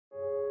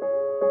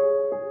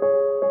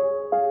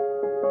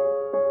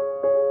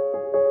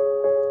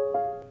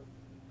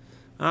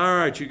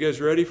right, you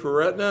guys ready for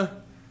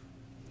Retina?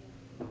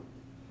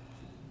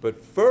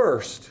 But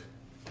first,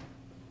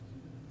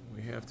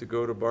 we have to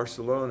go to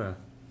Barcelona.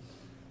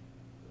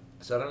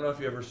 So I don't know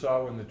if you ever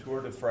saw when the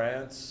Tour de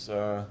France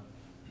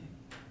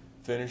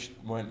finished,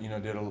 went,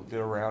 did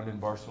a round in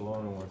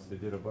Barcelona once. They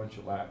did a bunch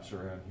of laps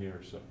around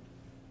here. So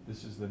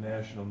this is the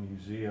National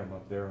Museum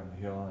up there on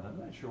the hill, and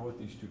I'm not sure what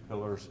these two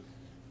pillars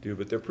do,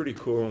 but they're pretty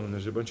cool. And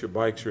there's a bunch of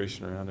bikes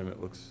racing around them.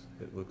 It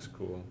looks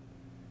cool.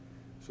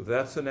 So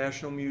that's the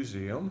National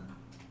Museum,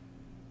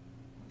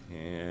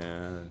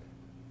 and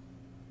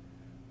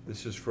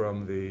this is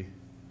from the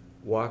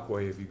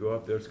walkway. If you go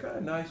up there, it's kind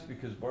of nice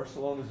because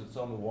Barcelona's, it's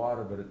on the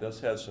water, but it does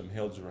have some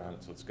hills around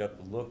it, so it's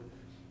got the look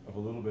of a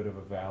little bit of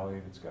a valley,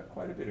 and it's got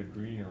quite a bit of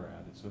green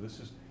around it. So this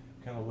is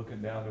kind of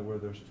looking down to where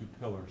those two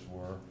pillars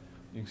were.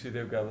 You can see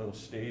they've got a little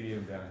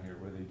stadium down here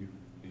where they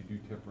do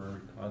temporary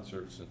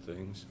concerts and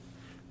things.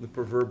 The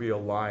proverbial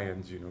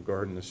lions,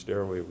 guarding the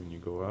stairway when you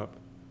go up.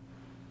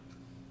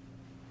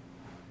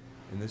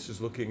 And this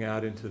is looking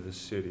out into the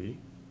city.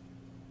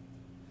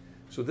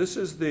 So this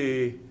is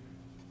the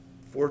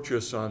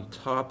fortress on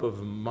top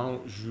of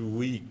Mount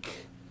Juic.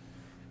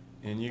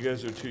 And you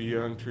guys are too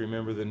young to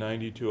remember the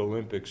 92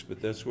 Olympics,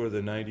 but that's where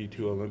the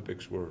 92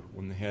 Olympics were.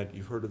 When they had,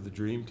 you've heard of the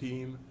Dream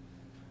Team?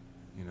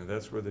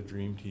 That's where the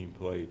Dream Team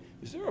played.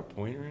 Is there a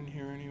pointer in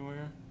here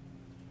anywhere?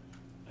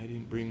 I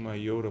didn't bring my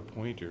Yoda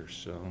pointer,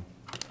 so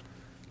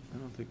I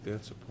don't think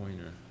that's a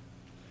pointer.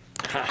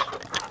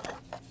 Ha!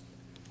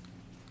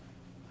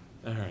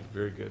 All right,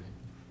 very good.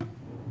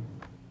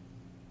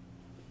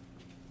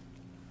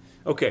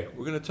 Okay,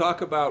 we're going to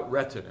talk about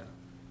Retina.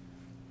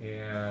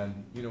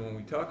 And, when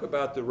we talk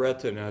about the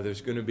Retina,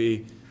 there's going to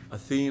be a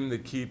theme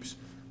that keeps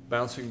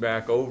bouncing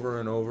back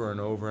over and over and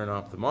over in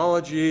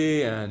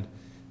ophthalmology. And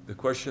the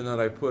question that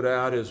I put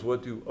out is,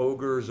 what do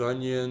ogres,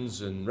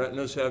 onions, and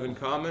retinas have in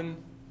common?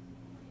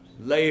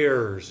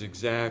 Layers,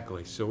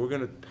 exactly. So we're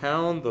going to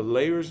pound the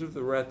layers of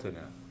the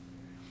retina.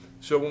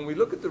 So when we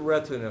look at the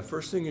retina,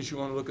 first thing is you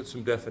want to look at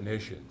some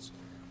definitions.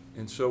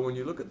 And so when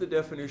you look at the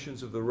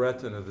definitions of the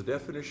retina, the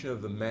definition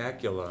of the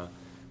macula,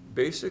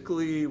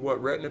 basically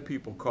what retina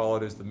people call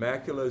it is the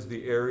macula is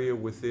the area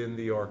within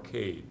the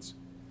arcades.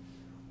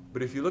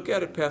 But if you look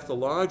at it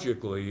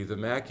pathologically, the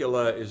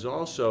macula is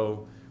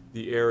also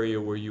the area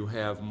where you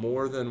have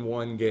more than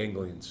one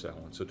ganglion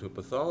cell. And so to a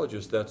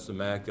pathologist, that's the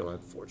macula.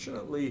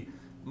 Unfortunately,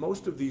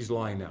 most of these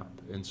line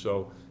up. And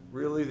so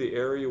really the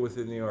area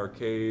within the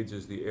arcades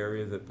is the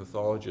area that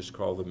pathologists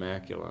call the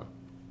macula.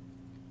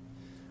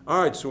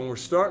 All right, so when we're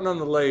starting on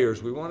the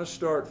layers, we want to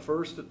start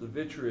first at the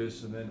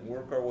vitreous and then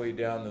work our way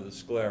down to the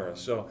sclera.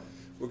 So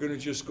we're going to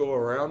just go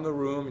around the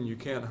room, and you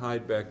can't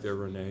hide back there,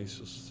 Renee,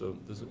 so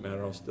it doesn't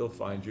matter, I'll still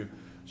find you.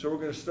 So we're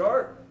going to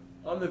start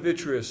on the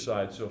vitreous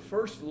side. So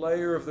first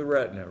layer of the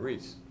retina,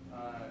 Reese.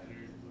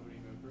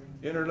 Inner-limiting membrane.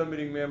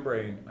 Inner-limiting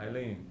membrane,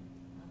 Eileen.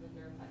 The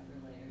nerve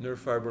fiber layer. Nerve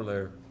fiber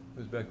layer.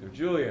 Who's back there?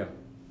 Julia.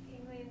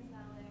 Ganglion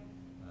cell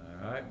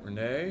layer. All right,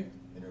 Renee.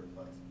 Inner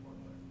plexiform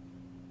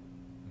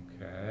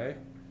layer. Okay.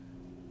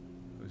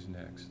 Who's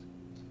next?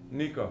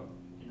 Nico.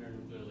 Inner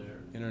nuclear layer.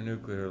 Inner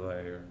nuclear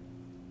layer.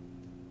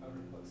 Outer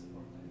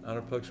plexiform layer.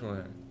 Outer plexiform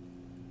layer.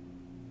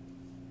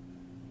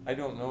 I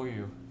don't know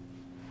you.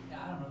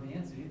 Yeah, I don't know the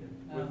answer either.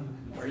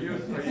 Are you,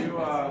 He's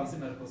a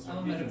medical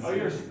student. oh,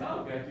 you're a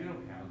scout, guys, you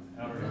don't count.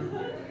 Outer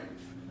nuclear layer.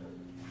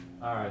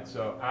 All right,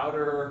 so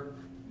outer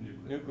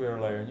nuclear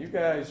layer. And you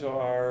guys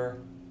are,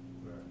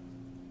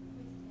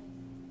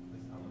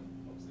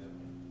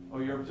 oh,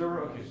 you're observer?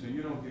 Okay, so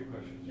you don't get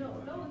questions. No,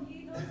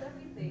 he knows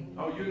everything.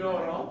 Oh, you know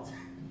it all?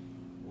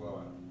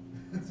 Well,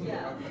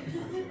 Yeah.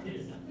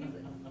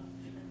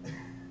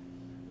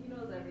 He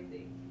knows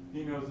everything.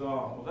 He knows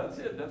all. Well, that's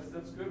it.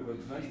 That's good. Well,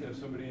 it's nice to have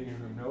somebody in here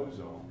who knows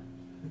all.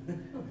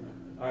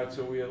 All right,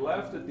 so we had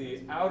left at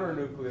the outer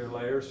nuclear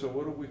layer. So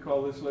what do we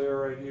call this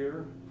layer right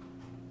here?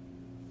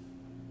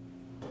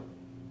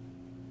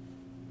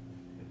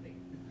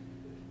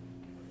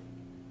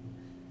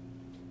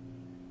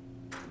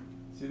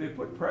 See, they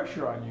put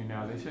pressure on you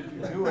now. They said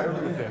you knew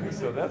everything,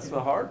 so that's the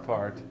hard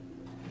part.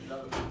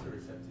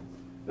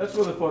 That's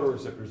where the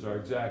photoreceptors are,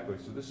 exactly.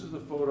 So this is the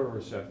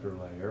photoreceptor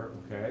layer,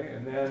 okay?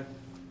 And then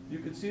you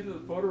can see that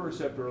the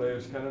photoreceptor layer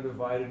is kind of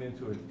divided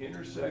into an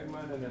inner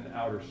segment and an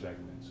outer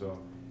segment. So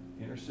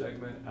inner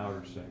segment,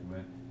 outer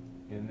segment.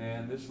 And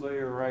then this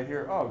layer right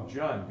here, oh,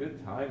 John,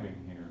 good timing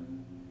here.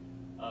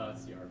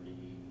 It's the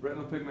RPE.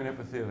 Retinal pigment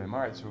epithelium. All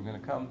right, so we're going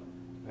to come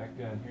back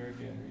down here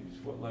again.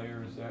 What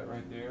layer is that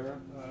right there?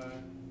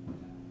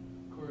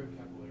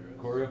 Choriocapillaris.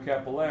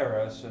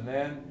 Choriocapillaris, and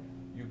then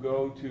you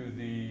go to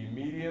the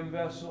medium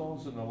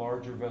vessels and the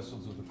larger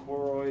vessels of the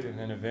choroid, and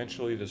then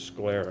eventually the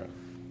sclera.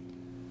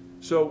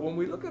 So when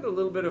we look at a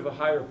little bit of a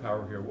higher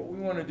power here, what we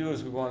want to do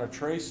is we want to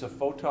trace a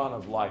photon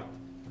of light.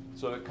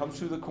 So it comes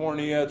through the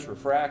cornea, it's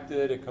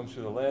refracted, it comes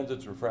through the lens,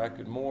 it's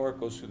refracted more, it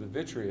goes through the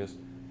vitreous.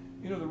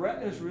 The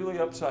retina is really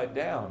upside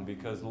down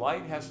because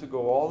light has to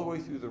go all the way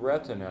through the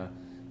retina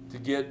to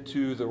get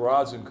to the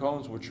rods and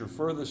cones, which are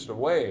furthest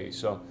away.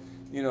 So,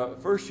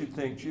 at first you'd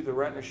think, gee, the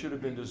retina should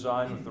have been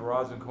designed with the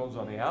rods and cones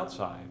on the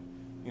outside.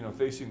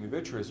 facing the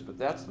vitreous, but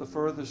that's the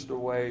furthest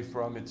away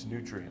from its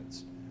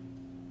nutrients.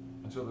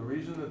 And so the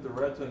reason that the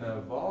retina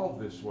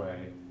evolved this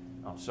way,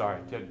 I'm sorry,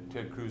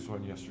 Ted Cruz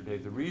won yesterday.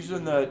 The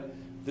reason that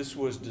this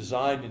was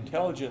designed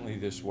intelligently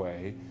this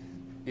way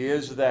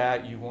is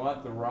that you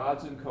want the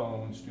rods and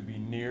cones to be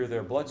near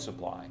their blood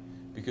supply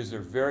because they're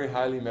very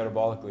highly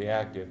metabolically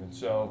active. And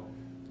so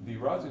the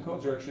rods and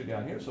cones are actually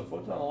down here, so a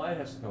photon of light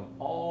has to come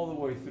all the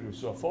way through.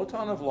 So a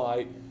photon of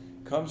light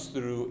comes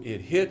through,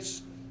 it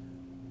hits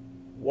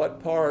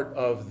what part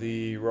of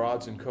the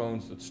rods and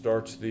cones that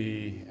starts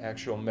the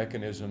actual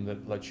mechanism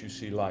that lets you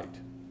see light?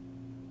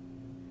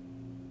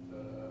 The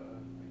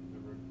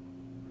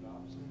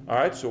rhodopsin. All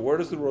right, so where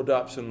does the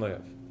rhodopsin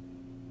live?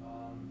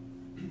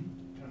 Kind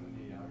of in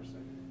the outer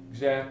segment.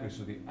 Exactly,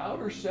 so the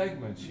outer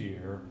segments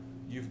here,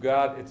 you've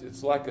got,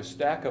 it's like a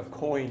stack of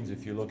coins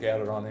if you look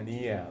at it on an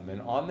EM, and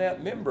on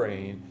that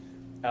membrane,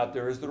 out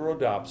there is the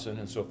rhodopsin,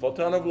 and so a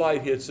photon of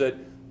light hits it,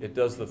 it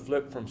does the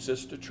flip from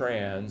cis to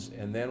trans,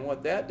 and then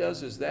what that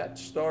does is that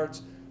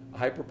starts a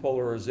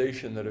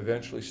hyperpolarization that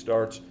eventually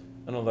starts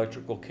an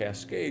electrical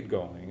cascade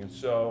going. And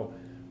so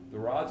the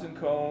rods and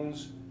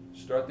cones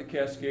start the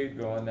cascade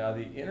going. Now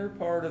the inner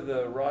part of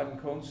the rod and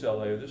cone cell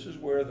layer, this is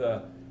where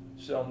the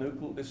cell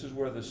this is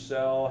where the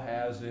cell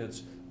has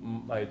its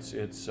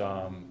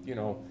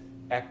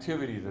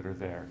activity that are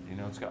there.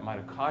 It's got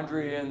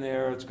mitochondria in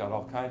there, it's got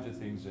all kinds of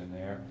things in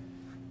there.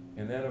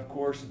 And then of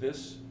course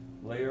this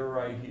layer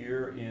right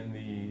here in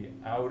the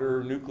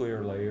outer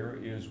nuclear layer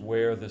is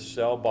where the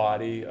cell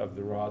body of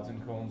the rods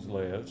and cones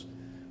lives.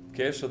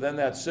 Okay, so then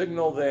that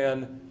signal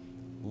then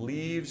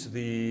leaves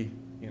the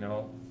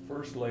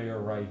first layer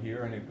right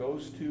here and it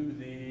goes to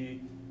the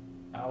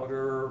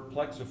outer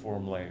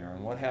plexiform layer.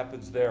 And what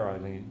happens there,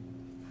 Eileen?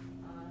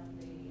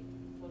 The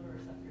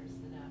photoreceptor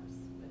synapse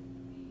with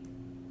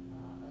the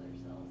other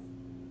cells.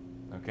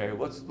 Okay,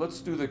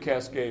 let's do the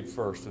cascade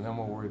first and then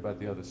we'll worry about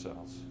the other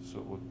cells.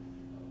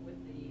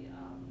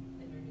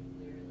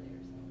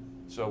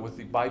 So with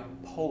the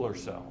bipolar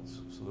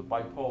cells, so the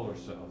bipolar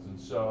cells, and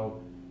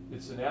so it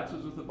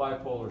synapses with the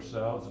bipolar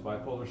cells. The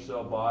bipolar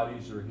cell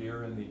bodies are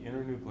here in the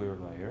internuclear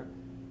layer,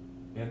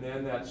 and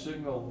then that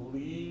signal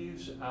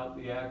leaves out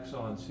the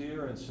axons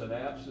here and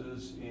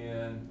synapses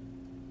in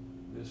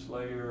this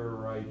layer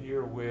right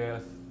here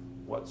with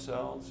what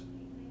cells?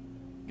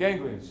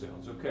 Ganglion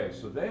cells. Okay,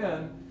 so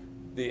then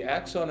the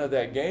axon of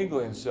that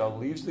ganglion cell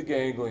leaves the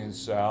ganglion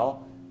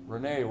cell.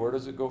 Renee, where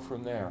does it go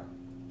from there?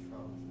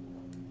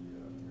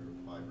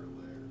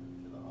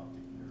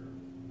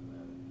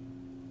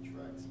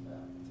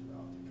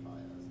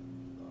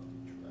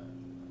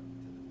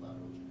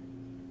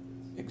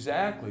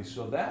 Exactly,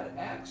 so that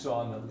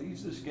axon that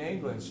leaves this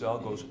ganglion cell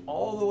goes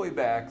all the way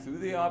back through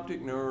the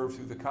optic nerve,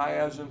 through the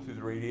chiasm, through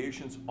the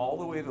radiations, all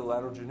the way to the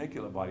lateral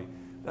geniculate body.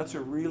 That's a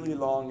really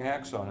long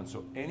axon, and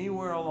so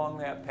anywhere along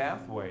that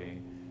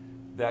pathway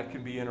that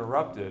can be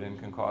interrupted and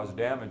can cause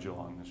damage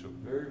along this. So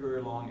very,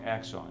 very long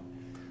axon.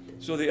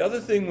 So the other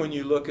thing when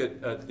you look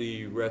at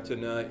the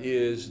retina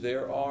is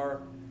there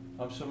are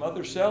some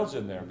other cells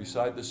in there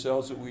beside the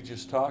cells that we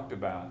just talked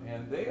about,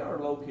 and they are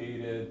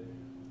located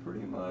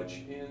pretty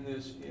much in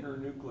this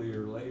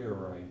internuclear layer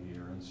right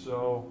here. And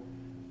so,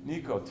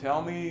 Nico,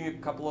 tell me a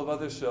couple of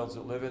other cells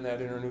that live in that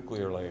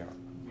internuclear layer.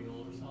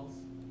 Mueller cells.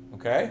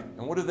 Okay,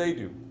 and what do they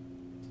do?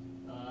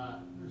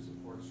 Their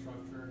support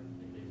structure. I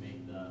think they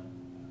make the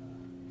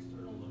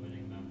external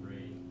limiting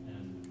membrane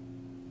and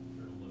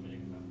internal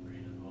limiting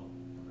membrane as well.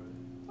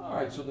 All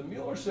right, so the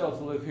Mueller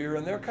cells live here,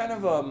 and they're kind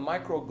of a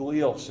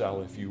microglial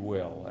cell, if you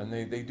will, and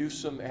they do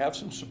have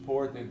some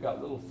support. They've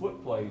got little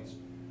foot plates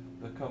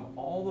that come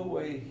all the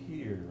way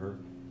here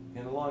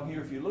and along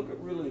here. If you look at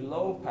really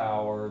low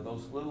power,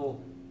 those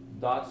little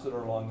dots that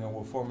are along there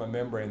will form a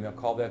membrane. They'll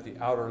call that the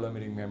outer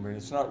limiting membrane.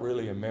 It's not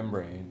really a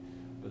membrane.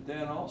 But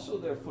then also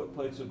their foot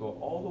plates will go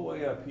all the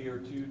way up here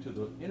too to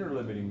the inner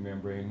limiting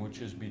membrane,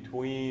 which is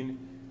between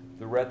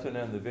the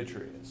retina and the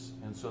vitreous.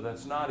 And so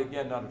that's not,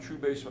 again, not a true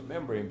basement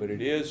membrane, but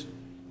it is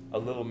a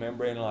little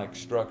membrane-like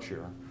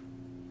structure.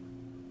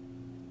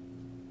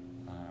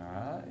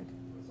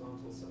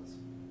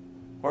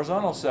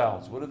 Horizontal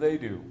cells, what do they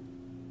do?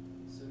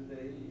 So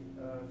they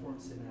form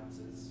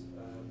synapses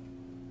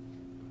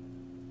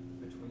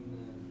between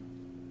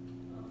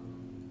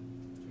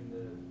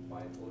the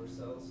bipolar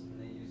cells, and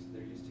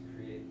they're used to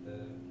create the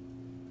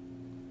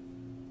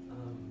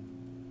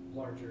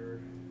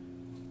larger.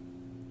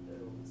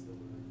 What's the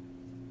word?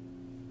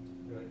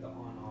 They're like the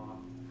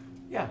on-off.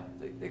 Yeah,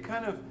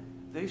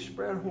 they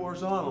spread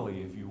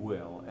horizontally, if you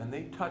will, and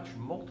they touch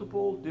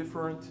multiple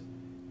different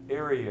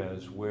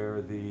areas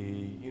where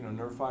the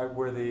nerve fiber,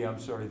 where the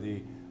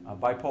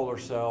bipolar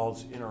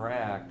cells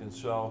interact, and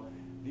so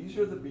these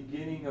are the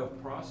beginning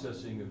of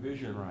processing of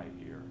vision right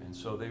here. And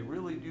so they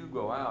really do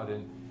go out.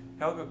 And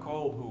Helga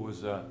Kolb, who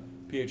was a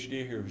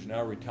PhD here, who's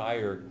now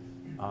retired,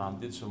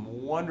 did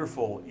some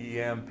wonderful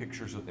EM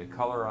pictures that they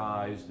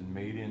colorized and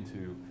made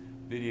into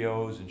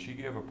videos. And she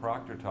gave a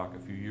proctor talk a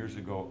few years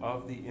ago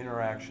of the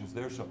interactions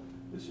there. So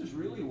this is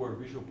really where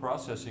visual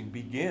processing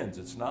begins.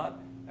 It's not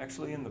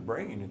actually in the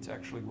brain. It's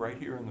actually right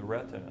here in the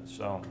retina.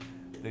 So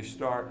they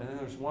start, and then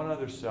there's one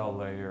other cell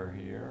layer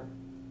here,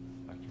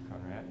 Dr.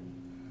 Conrad,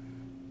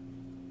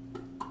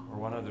 or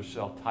one other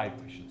cell type,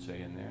 I should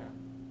say, in there.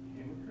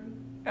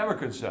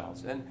 Amacrine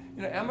cells. And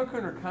you know,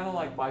 amacrine are kind of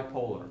like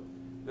bipolar.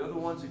 They're the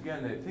ones,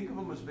 again, they think of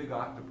them as big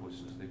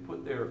octopuses. They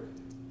put their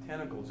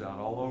tentacles out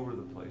all over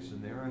the place,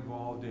 and they're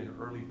involved in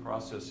early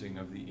processing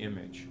of the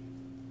image.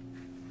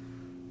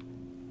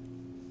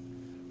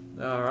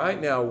 All right,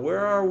 now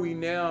where are we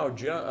now,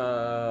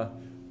 John?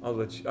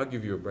 I'll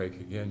give you a break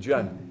again,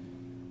 John.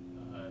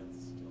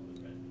 It's still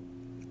the red.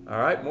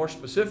 All right, more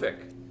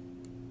specific.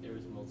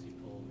 There's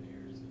multiple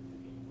layers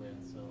of ganglion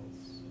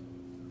cells,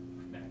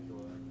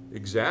 macula.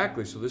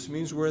 Exactly. So this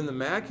means we're in the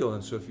macula.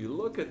 And so if you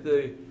look at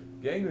the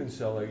ganglion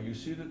cell layer, you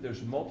see that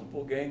there's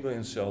multiple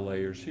ganglion cell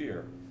layers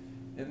here.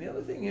 And the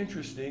other thing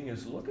interesting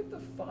is look at the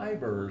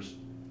fibers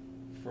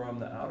from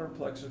the outer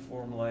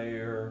plexiform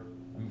layer,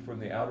 from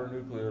the outer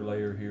nuclear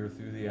layer here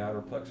through the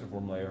outer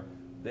plexiform layer.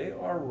 They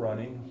are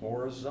running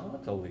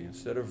horizontally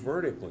instead of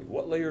vertically.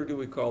 What layer do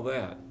we call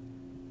that?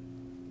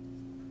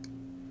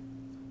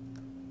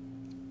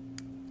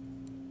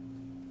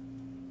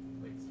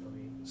 Wait,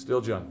 Still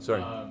John,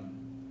 sorry.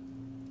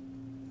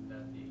 Isn't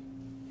that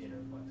the inner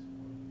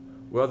plexiform? No.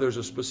 Well, there's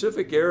a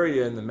specific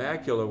area in the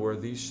macula where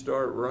these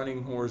start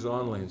running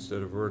horizontally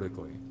instead of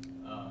vertically.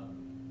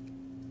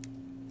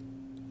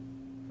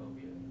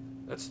 Fovea.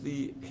 That's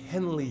the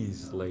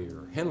Henle's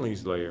layer.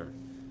 Henle's layer.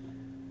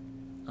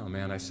 Oh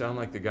man, I sound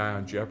like the guy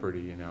on Jeopardy,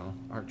 you know,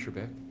 Art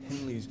Trebek.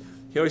 Henle's.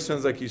 He always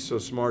sounds like he's so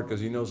smart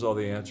because he knows all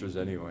the answers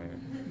anyway.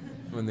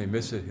 When they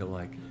miss it,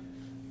 he'll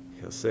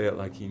say it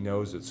like he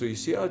knows it. So you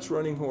see how it's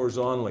running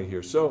horizontally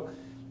here. So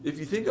if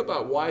you think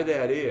about why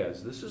that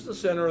is, this is the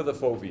center of the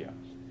fovea.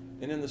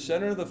 And in the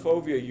center of the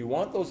fovea, you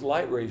want those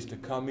light rays to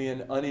come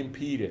in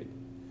unimpeded.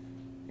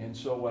 And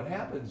so what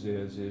happens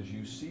is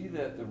you see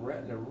that the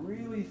retina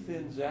really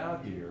thins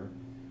out here,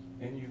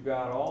 and you've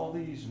got all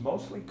these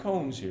mostly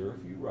cones here, a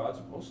few rods,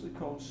 mostly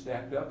cones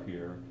stacked up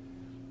here.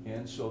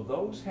 And so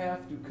those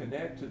have to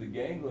connect to the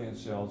ganglion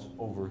cells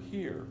over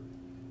here.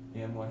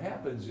 And what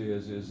happens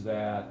is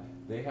that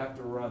they have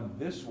to run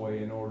this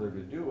way in order to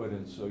do it,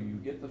 and so you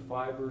get the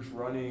fibers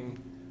running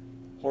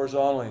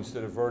horizontally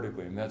instead of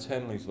vertically, and that's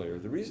Henle's layer.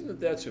 The reason that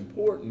that's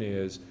important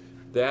is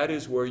that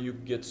is where you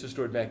get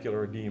cystoid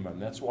macular edema,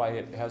 and that's why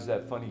it has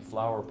that funny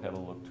flower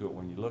petal look to it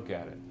when you look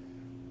at it.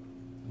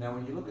 Now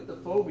when you look at the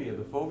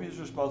fovea is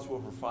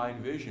responsible for fine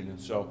vision, and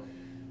so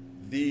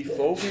the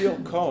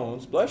foveal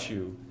cones, bless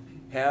you,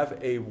 have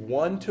a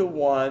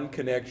one-to-one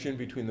connection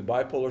between the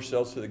bipolar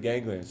cells to the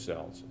ganglion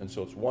cells, and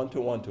so it's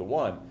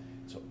one-to-one-to-one.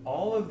 So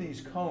all of these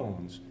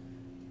cones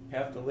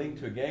have to link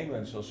to a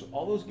ganglion cell, so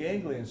all those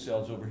ganglion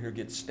cells over here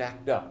get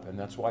stacked up, and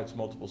that's why it's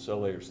multiple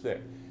cell layers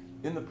thick.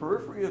 In the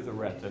periphery of the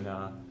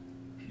retina,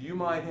 you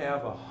might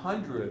have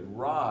 100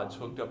 rods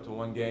hooked up to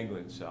one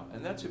ganglion cell,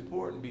 and that's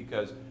important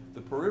because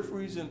the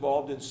periphery is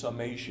involved in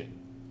summation.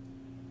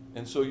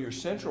 And so your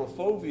central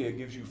fovea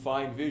gives you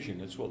fine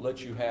vision. It's what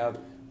lets you have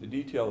the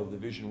detail of the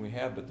vision we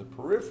have, but the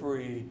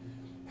periphery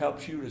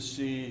helps you to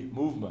see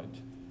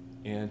movement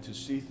and to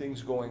see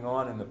things going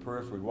on in the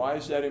periphery. Why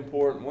is that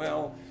important?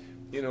 Well,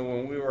 you know,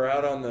 when we were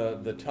out on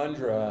the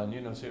tundra and,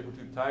 you know,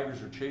 saber-toothed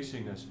tigers are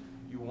chasing us,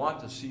 you want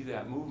to see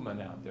that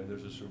movement out there.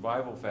 There's a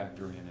survival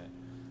factor in it.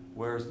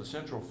 Whereas the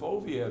central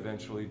fovea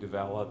eventually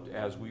developed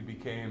as we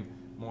became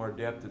more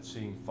adept at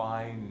seeing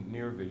fine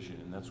near vision,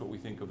 and that's what we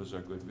think of as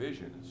our good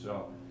vision. And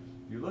so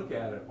you look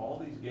at it, all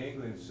these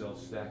ganglion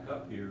cells stack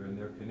up here, and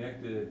they're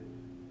connected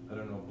at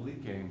an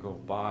oblique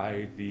angle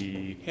by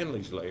the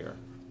Henle's layer.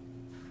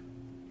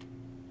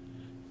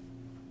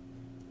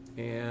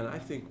 And I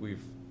think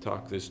we've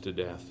talked this to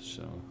death,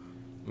 so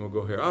we'll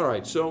go here. All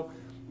right, so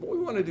what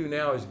we want to do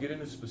now is get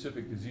into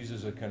specific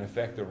diseases that can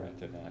affect the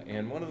retina.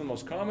 And one of the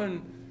most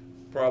common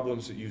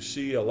problems that you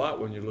see a lot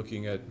when you're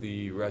looking at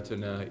the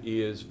retina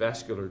is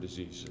vascular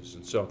diseases.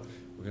 And so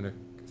we're going to,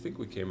 I think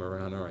we came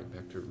around, all right,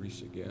 back to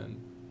Reese again.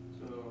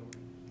 So,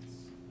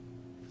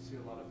 see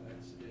a lot of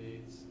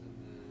exudates, and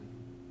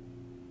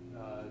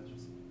then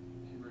just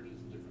hemorrhages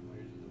in different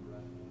layers of the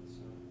retina.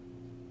 So,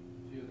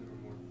 a few of them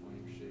are more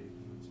flame-shaped,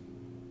 and then some of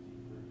them are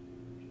deeper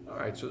hemorrhages. All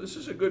right, so this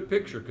is a good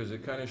picture because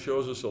it kind of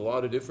shows us a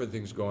lot of different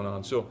things going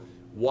on. So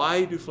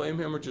why do flame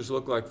hemorrhages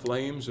look like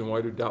flames, and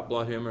why do dot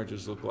blot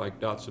hemorrhages look like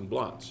dots and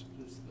blots?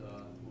 Just the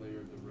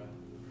layer of the retina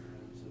that they're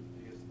in. So,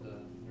 I guess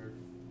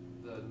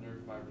the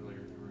nerve fiber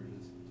layer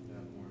hemorrhages tend to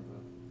have more of a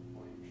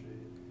flame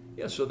shape.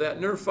 Yeah, so that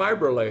nerve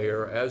fiber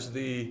layer, as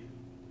the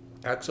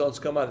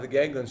axons come out of the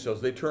ganglion cells,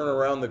 they turn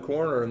around the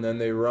corner and then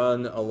they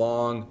run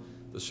along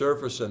the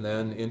surface and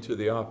then into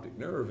the optic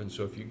nerve. And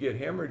so if you get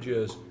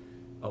hemorrhages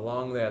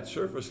along that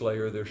surface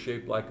layer, they're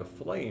shaped like a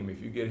flame. If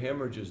you get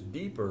hemorrhages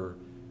deeper,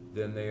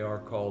 then they are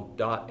called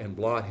dot and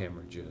blot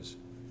hemorrhages.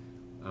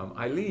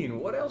 Eileen,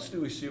 what else do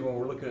we see when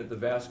we're looking at the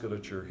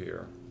vasculature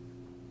here?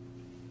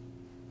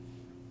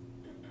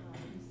 You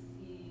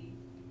see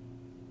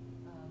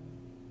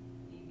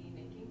AV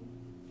making.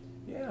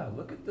 Yeah,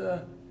 look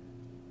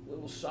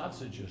little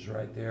sausages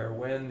right there.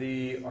 When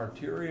the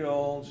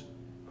arterioles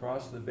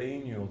cross the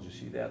venules, you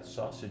see that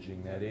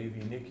sausaging, that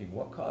AV nicking.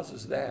 What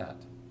causes that?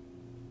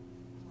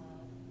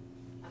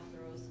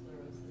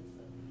 Atherosclerosis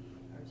of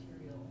the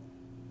arterial.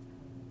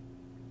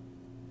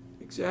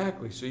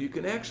 Exactly. So you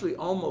can actually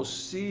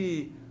almost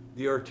see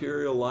the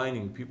arterial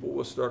lining. People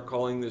will start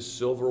calling this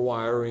silver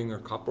wiring or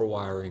copper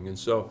wiring. And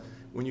so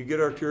when you get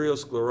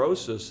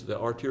arteriosclerosis, the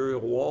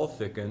arterial wall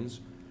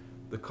thickens,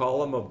 the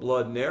column of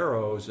blood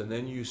narrows, and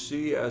then you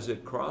see as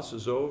it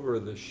crosses over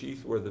the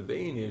sheath where the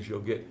vein is, you'll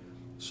get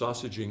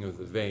sausaging of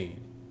the vein.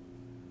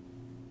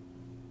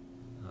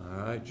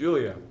 All right,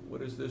 Julia,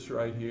 what is this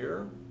right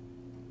here?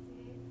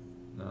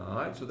 All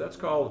right, so that's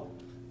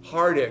called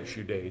hard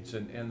exudates,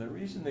 and the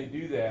reason they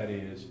do that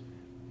is,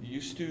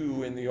 used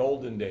to in the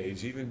olden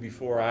days, even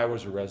before I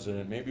was a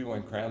resident, maybe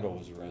when Crandall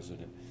was a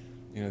resident,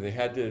 you know, they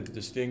had to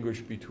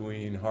distinguish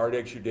between hard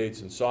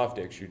exudates and soft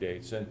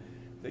exudates, and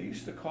they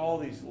used to call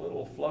these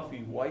little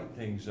fluffy white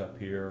things up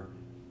here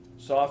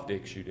soft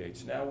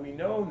exudates. Now we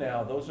know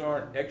now those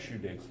aren't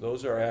exudates,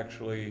 those are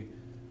actually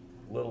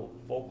little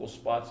focal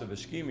spots of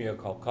ischemia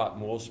called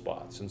cotton wool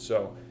spots, and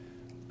so,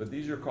 but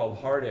these are called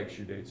hard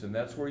exudates, and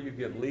that's where you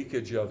get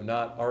leakage of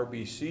not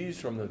RBCs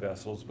from the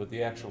vessels, but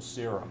the actual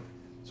serum.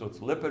 So it's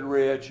lipid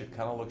rich, it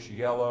kind of looks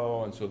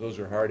yellow, and so those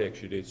are hard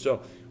exudates.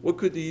 So what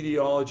could the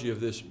etiology of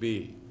this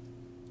be?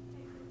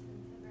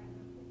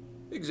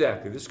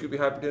 Exactly, this could be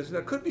hypertension. Now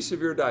it could be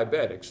severe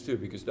diabetics too,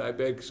 because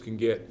diabetics can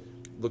get,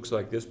 looks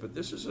like this, but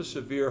this is a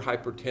severe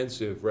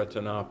hypertensive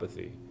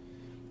retinopathy.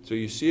 So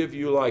you see a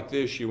view like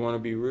this, you want to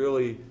be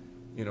really,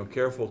 you know,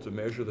 careful to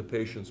measure the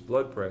patient's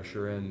blood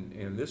pressure,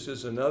 and this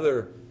is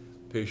another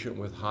patient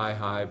with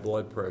high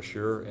blood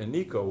pressure. And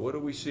Nico, what are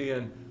we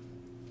seeing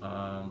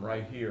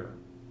right here?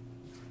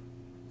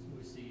 So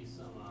we see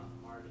some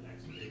hard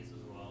exudates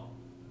as well,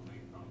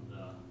 coming from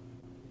the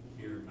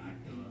inferior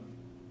macula,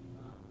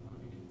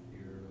 coming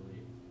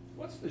inferiorly.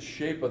 What's the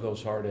shape of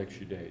those hard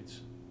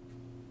exudates?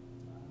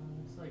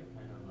 Looks like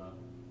kind of a,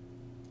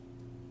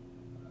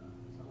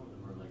 some of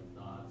them are like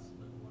dots,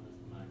 but one is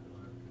the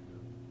macular, kind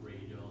of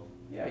radial.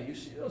 Yeah, you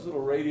see those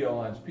little radial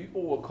lines.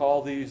 People will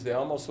call these, they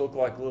almost look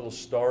like little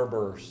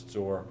starbursts,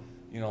 or,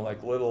 you know,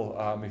 like little,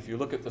 if you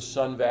look at the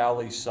Sun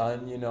Valley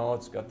sun, you know,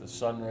 it's got the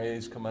sun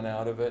rays coming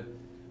out of it.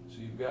 So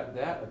you've got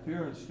that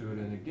appearance to it,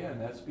 and again,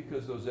 that's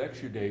because those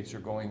exudates are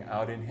going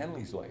out in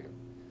Henle's layer.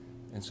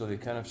 And so they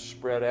kind of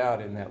spread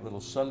out in that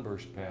little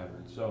sunburst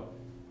pattern. So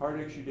hard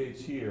exudates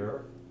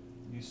here.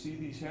 You see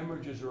these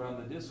hemorrhages around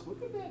the disc.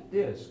 Look at that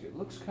disc. It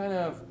looks kind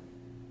of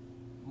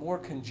more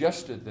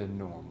congested than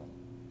normal.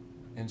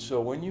 And so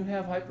when you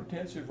have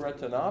hypertensive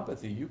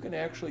retinopathy, you can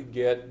actually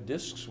get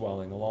disc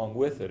swelling along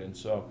with it. And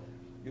so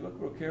you look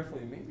real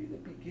carefully, maybe the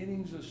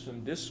beginnings of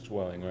some disc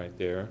swelling right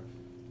there.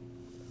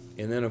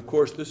 And then, of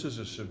course, this is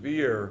a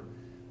severe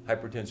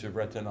hypertensive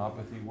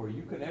retinopathy where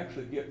you can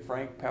actually get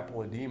frank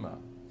papilledema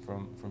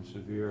from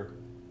severe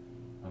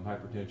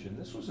hypertension.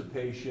 This was a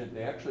patient,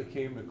 they actually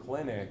came to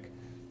clinic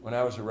when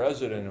I was a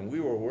resident, and we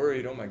were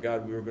worried, oh my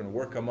God, we were going to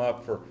work them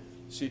up for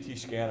CT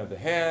scan of the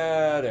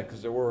head,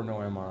 because there were no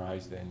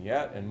MRIs then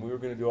yet, and we were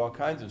going to do all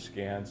kinds of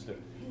scans to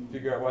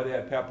figure out why they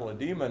had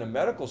papilledema, and a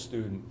medical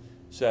student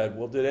said,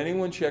 well, did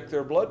anyone check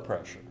their blood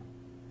pressure?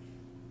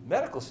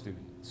 Medical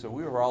student. So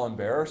we were all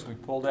embarrassed. We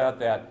pulled out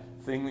that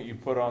thing that you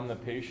put on the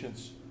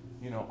patient's,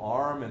 you know,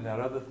 arm, and that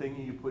other thing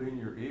you put in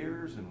your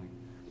ears, and we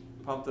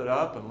pumped it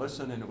up and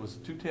listened, and it was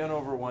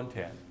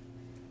 210/110.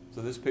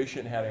 So this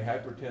patient had a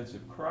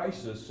hypertensive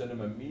crisis, sent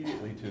him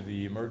immediately to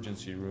the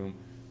emergency room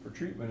for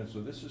treatment. And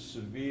so this is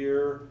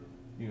severe,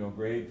 you know,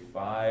 grade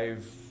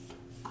 5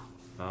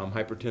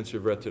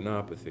 hypertensive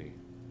retinopathy.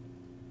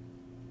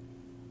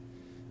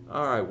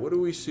 All right, what are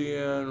we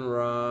seeing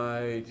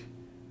right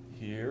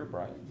here,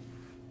 Brian?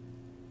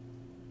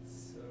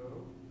 So,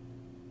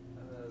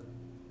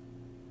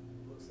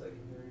 looks like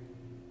a very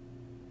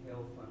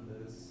pale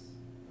fundus,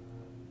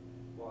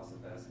 loss of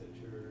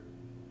vasculature,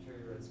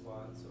 cherry red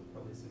spot, so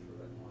probably central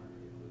retinal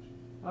artery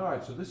occlusion. All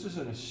right, so this is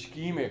an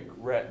ischemic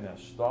retina,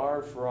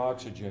 starved for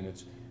oxygen.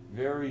 It's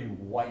very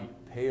white,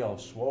 pale,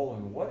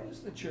 swollen. What is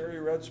the cherry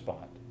red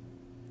spot?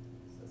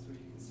 So that's where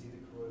you can see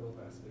the choroidal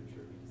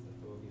vasculature because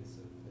the fovea is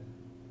so thin.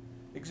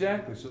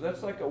 Exactly, so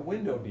that's like a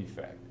window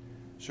defect.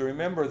 So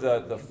remember,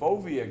 the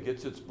fovea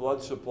gets its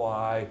blood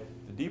supply,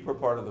 the deeper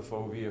part of the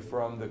fovea,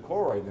 from the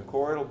choroid. The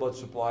choroidal blood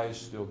supply is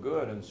still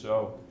good, and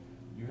so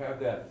you have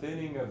that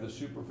thinning of the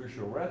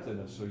superficial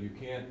retina, so you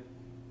can't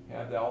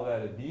have all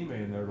that edema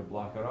in there to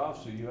block it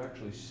off, so you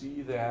actually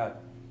see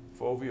that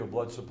foveal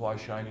blood supply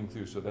shining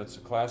through. So that's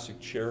a classic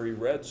cherry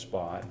red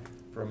spot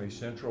from a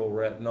central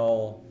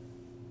retinal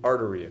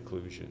artery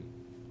occlusion.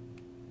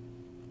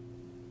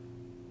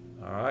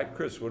 All right,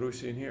 Chris, what are we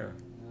seeing here?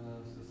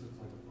 So this looks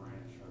like a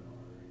branch on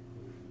artery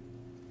occlusion,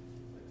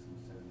 like some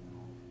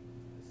seminal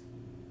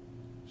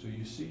ischemia. So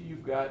you see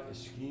you've got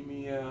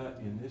ischemia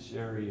in this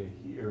area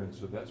here, and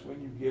so that's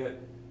when you get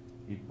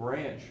a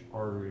branch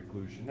artery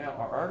occlusion. Now,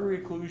 are artery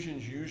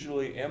occlusions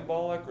usually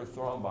embolic or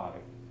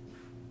thrombotic?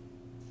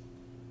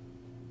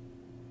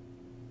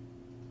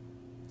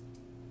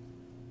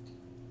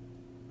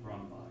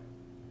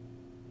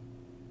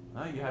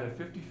 You had a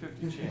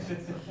 50-50 chance.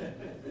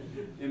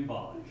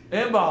 Embolic.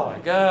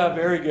 Embolic. Ah,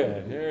 very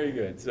good. Very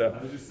good. So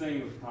I was just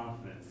saying with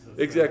confidence. So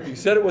exactly. You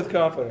said it with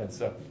confidence.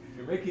 So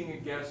you're making a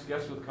guess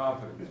with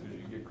confidence because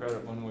you get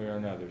credit one way or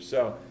another.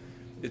 So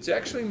it's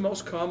actually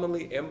most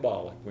commonly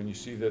embolic when you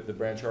see the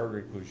branch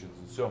artery occlusions.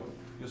 And so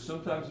you'll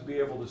sometimes be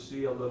able to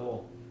see a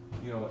little,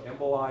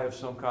 emboli of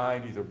some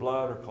kind, either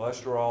blood or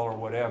cholesterol or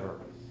whatever.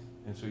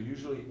 And so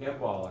usually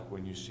embolic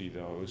when you see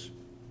those.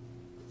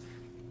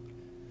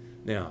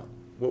 Now,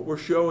 what we're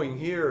showing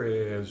here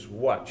is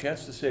what?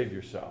 Chance to save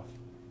yourself.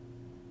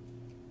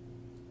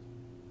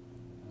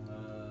 Looks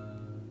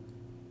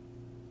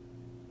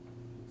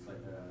like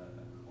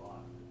a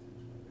clock,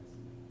 potentially,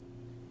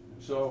 I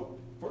guess. So,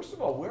 first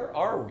of all, where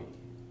are we?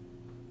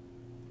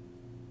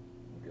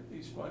 Look at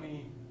these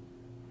funny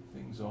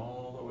things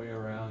all the way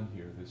around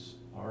here, this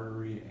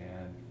artery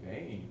and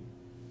vein.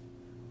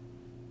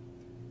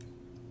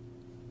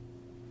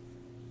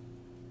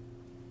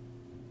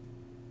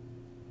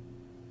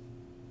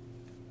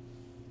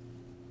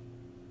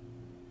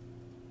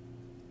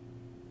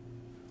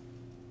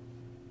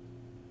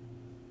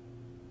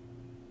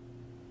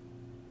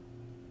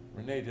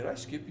 Renee, did I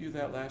skip you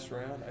that last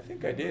round? I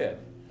think I did.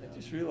 I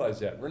just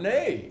realized that.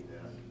 Renee, Yeah,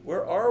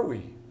 where are we?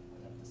 I'd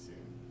have to assume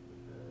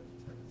with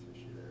the type of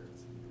tissue there,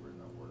 we're in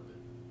the orbit.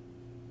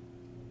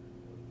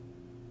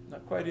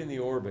 Not quite in the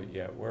orbit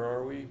yet. Where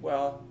are we?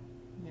 Well,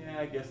 yeah,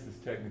 I guess this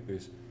technically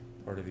is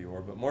part of the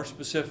orbit. More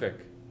specific.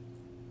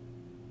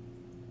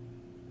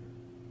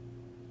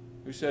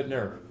 Who said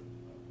nerve?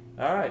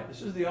 All right,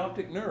 this is the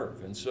optic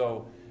nerve. And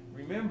so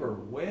remember,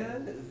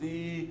 when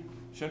the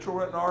central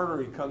retinal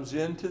artery comes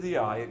into the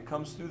eye, it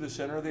comes through the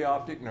center of the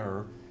optic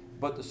nerve,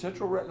 but the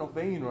central retinal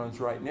vein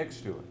runs right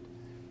next to it.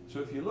 So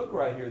if you look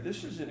right here,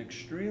 this is an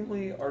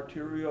extremely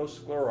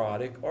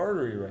arteriosclerotic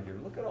artery right here.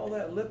 Look at all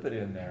that lipid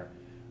in there.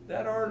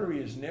 That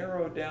artery is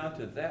narrowed down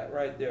to that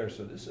right there.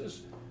 So this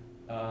is,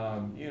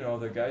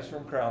 the guys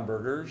from Crown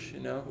Burgers,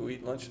 who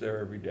eat lunch there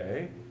every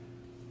day.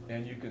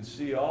 And you can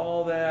see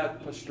all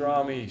that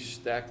pastrami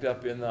stacked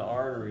up in the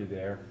artery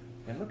there.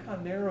 And look how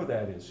narrow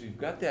that is. So you've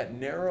got that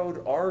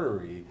narrowed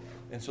artery,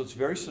 and so it's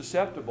very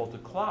susceptible to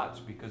clots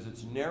because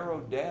it's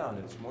narrowed down.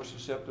 It's more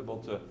susceptible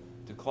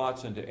to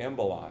clots and to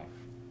emboli.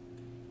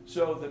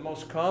 So the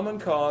most common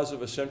cause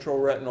of a central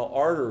retinal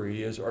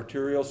artery is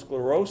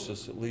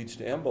arteriosclerosis that leads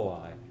to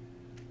emboli.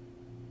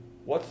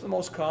 What's the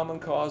most common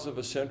cause of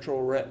a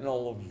central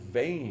retinal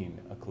vein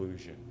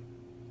occlusion?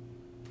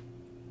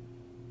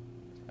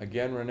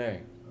 Again,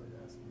 Renee. Oh,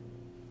 you're asking me.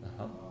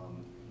 Uh-huh.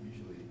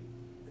 Usually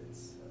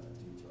it's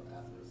due to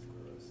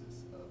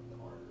atherosclerosis of the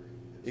artery.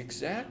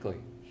 Exactly.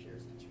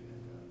 Shares the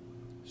tunica.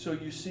 So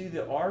you see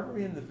the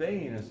artery and the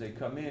vein, as they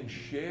come in,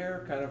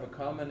 share kind of a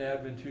common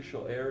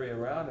adventitial area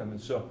around them. And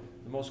so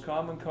the most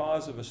common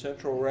cause of a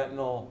central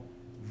retinal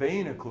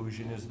vein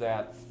occlusion is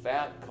that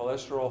fat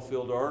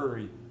cholesterol-filled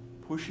artery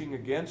pushing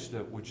against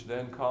it, which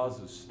then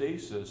causes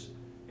stasis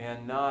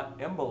and not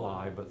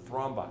emboli, but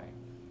thrombi.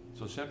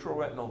 So central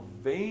retinal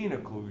vein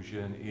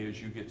occlusion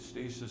is you get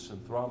stasis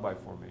and thrombi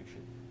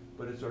formation.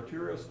 But it's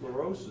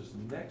arteriosclerosis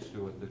next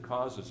to it that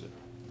causes it.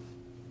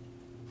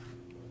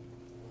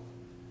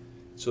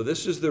 So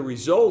this is the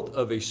result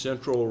of a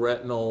central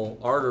retinal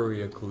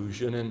artery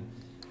occlusion.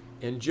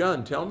 And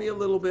John, tell me a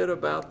little bit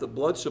about the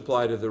blood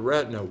supply to the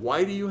retina.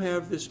 Why do you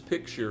have this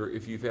picture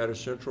if you've had a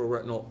central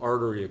retinal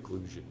artery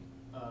occlusion?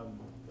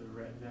 The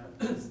retina,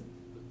 the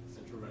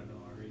central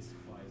retinal artery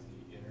supplies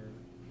the inner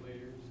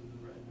layers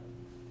of the retina.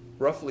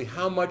 Roughly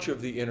how much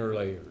of the inner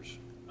layers?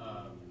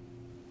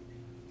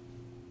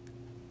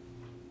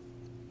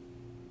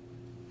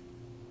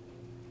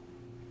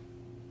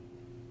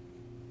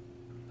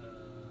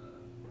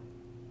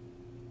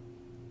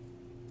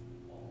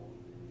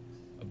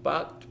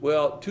 About,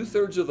 well,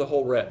 2/3 of the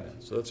whole retina.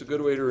 So that's a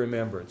good way to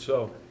remember it.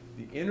 So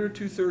the inner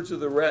 2/3 of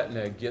the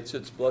retina gets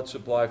its blood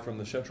supply from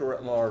the central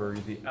retinal artery.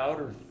 The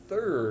outer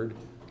third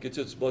gets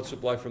its blood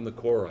supply from the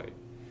choroid.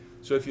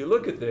 So if you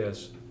look at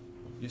this,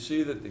 you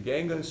see that the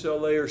ganglion cell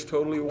layer is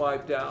totally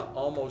wiped out.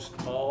 Almost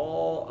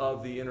all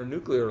of the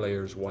internuclear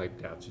layers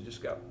wiped out. So you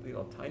just got,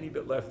 a tiny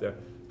bit left there.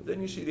 But then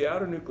you see the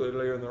outer nuclear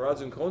layer and the rods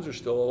and cones are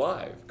still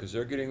alive because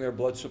they're getting their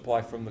blood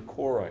supply from the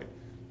choroid.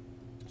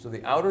 So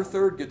the outer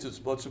third gets its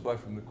blood supply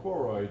from the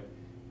choroid,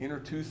 inner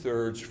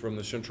 2/3 from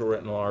the central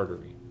retinal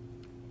artery.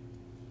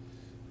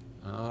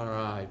 All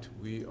right,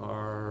 we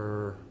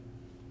are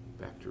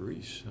back to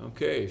Reese.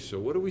 Okay, so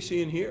what are we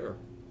seeing here?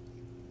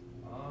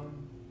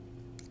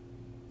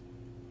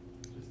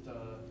 Just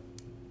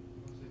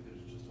looks like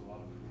there's just a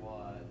lot of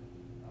blood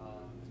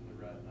in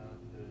the retina.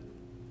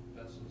 The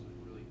vessels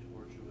are really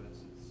tortuous.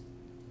 It's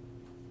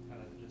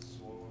kind of just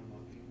swollen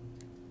looking.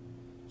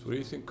 So what do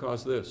you think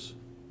caused this?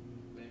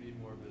 Maybe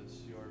more of a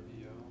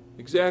CRVO.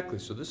 Exactly,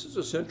 so this is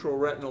a central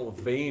retinal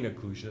vein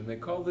occlusion, and they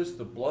call this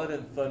the blood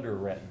and thunder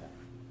retina.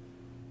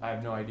 I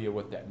have no idea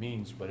what that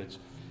means, but it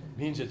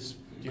means it's,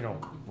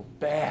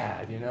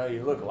 bad,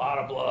 you look a lot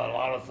of blood, a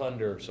lot of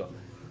thunder, so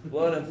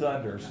blood and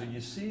thunder. So you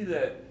see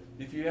that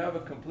if you have a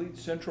complete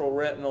central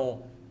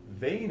retinal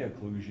vein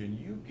occlusion,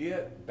 you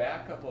get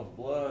backup of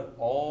blood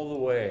all the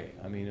way.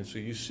 I mean, and so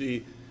you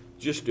see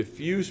just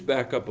diffuse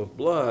backup of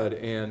blood,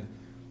 and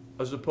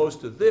as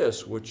opposed to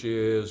this, which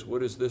is,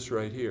 what is this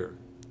right here?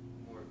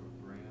 More of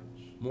a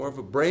branch. More of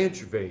a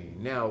branch vein.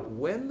 Now,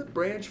 when the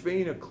branch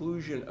vein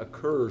occlusion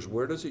occurs,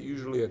 where does it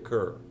usually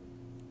occur?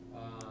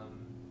 At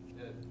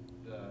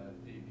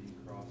the AB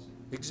crossing.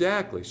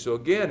 Exactly. So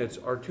again, it's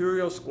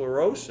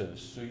arteriosclerosis.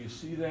 So you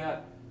see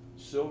that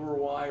silver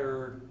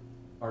wired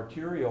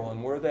arterial,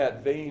 and where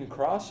that vein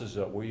crosses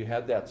it, where you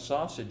had that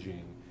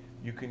sausaging,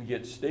 you can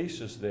get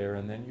stasis there,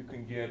 and then you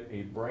can get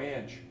a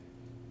branch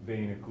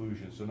vein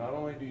occlusion. So not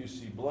only do you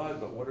see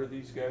blood, but what are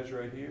these guys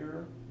right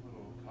here?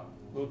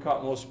 Little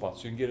cotton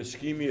spots. So you can get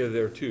ischemia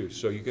there too.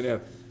 So you can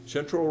have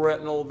central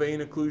retinal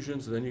vein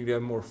occlusions, and then you can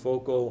have more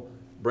focal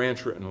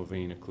branch retinal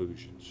vein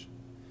occlusions.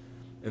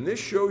 And this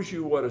shows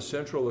you what a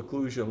central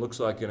occlusion looks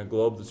like in a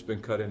globe that's been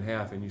cut in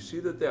half. And you see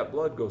that that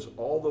blood goes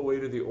all the way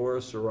to the ora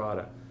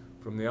serrata,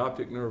 from the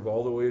optic nerve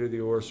all the way to the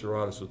ora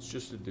serrata. So it's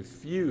just a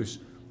diffuse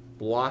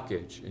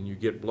blockage, and you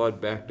get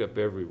blood backed up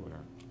everywhere.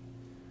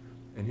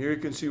 And here you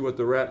can see what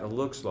the retina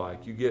looks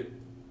like. You get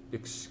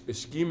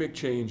ischemic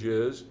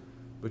changes,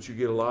 but you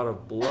get a lot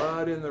of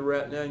blood in the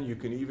retina, and you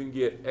can even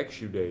get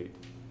exudate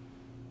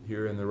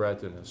here in the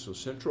retina. So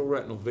central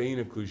retinal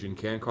vein occlusion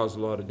can cause a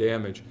lot of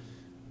damage.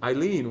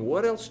 Eileen,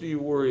 what else do you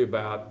worry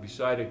about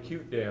beside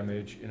acute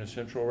damage in a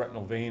central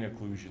retinal vein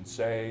occlusion,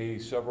 say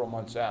several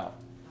months out?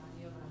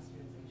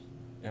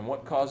 Neovascularization, And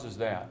what causes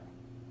that?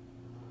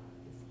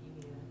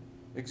 ischemia.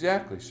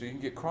 Exactly. So you can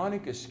get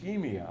chronic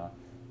ischemia,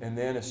 and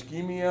then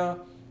ischemia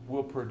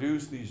will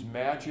produce these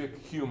magic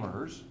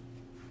humors,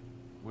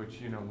 which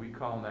we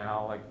call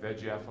now like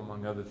VEGF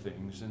among other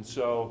things. And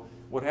so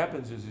what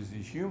happens is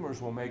these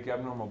humors will make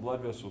abnormal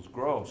blood vessels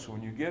grow. So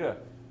when you get a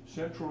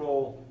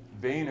central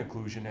vein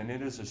occlusion and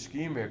it is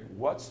ischemic,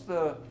 what's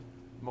the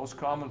most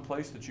common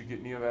place that you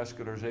get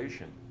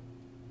neovascularization? It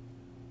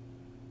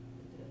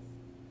is.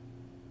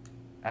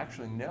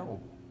 Actually,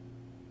 no.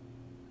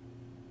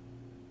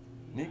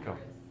 The Nico.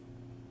 iris.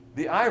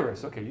 The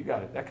iris, okay, you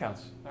got it, that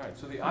counts. All right,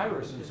 so the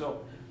iris, and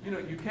so,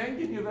 you can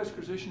get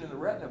neovascularization in the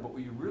retina, but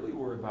what you really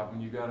worry about when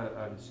you got an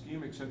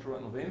ischemic central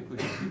retinal vein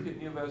occlusion, you get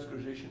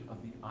neovascularization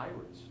of the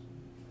iris.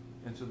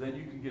 And so then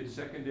you can get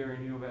secondary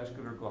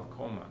neovascular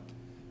glaucoma.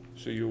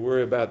 So you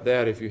worry about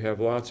that if you have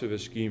lots of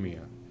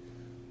ischemia.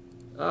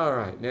 All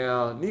right,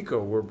 now,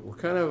 Nico, we're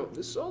kind of,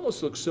 this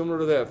almost looks similar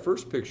to that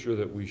first picture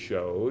that we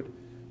showed.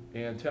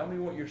 And tell me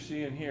what you're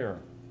seeing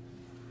here.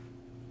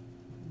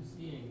 I'm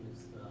seeing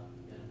is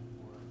again,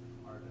 more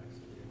hard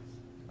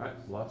exudates. All right,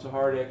 lots of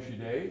hard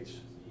exudates.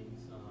 Seeing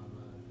some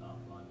dot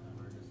blot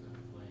hemorrhages and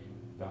flame.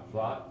 Dot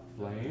blot,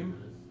 flame.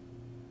 hemorrhages.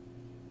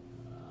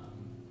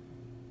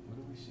 What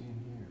are we seeing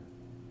here?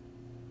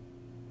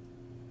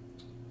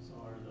 So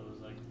are those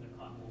like the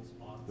cotton wool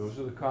spots? Those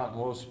are the cotton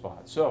wool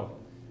spots. So,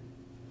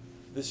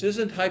 this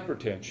isn't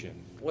hypertension.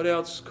 What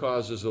else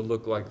causes a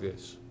look like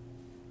this?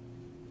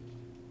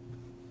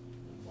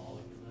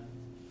 Embolic event.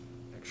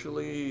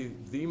 Actually,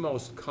 the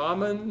most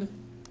common,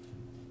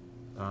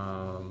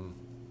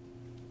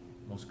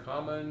 what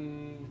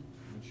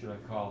should I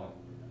call it?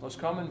 Most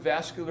common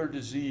vascular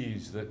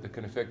disease that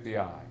can affect the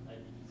eye.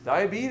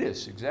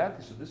 Diabetes,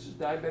 exactly. So this is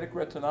diabetic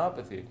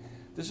retinopathy.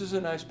 This is a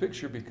nice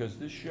picture because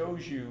this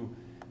shows you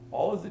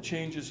all of the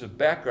changes of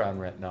background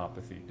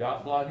retinopathy,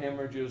 dot blot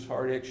hemorrhages,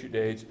 hard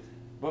exudates.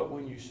 But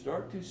when you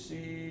start to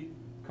see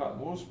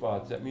cotton wool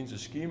spots, that means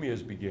ischemia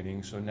is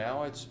beginning. So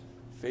now it's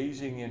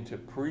phasing into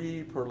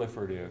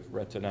pre-proliferative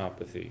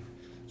retinopathy.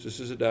 So this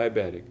is a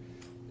diabetic.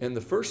 And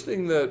the first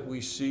thing that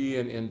we see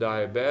in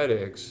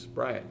diabetics,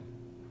 Brian.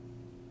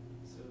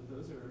 So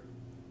those are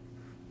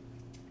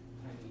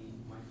tiny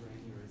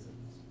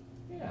microaneurysms.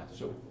 Yeah,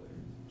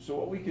 so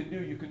what we can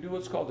do, you can do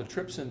what's called a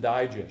trypsin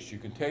digest. You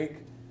can take,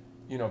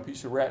 a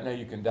piece of retina,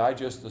 you can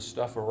digest the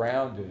stuff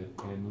around it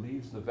and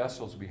leaves the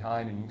vessels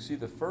behind. And you can see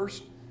the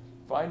first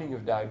finding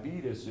of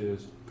diabetes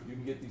is you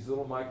can get these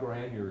little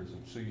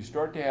microaneurysms. So you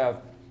start to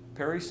have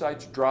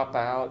pericytes drop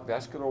out,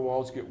 vascular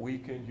walls get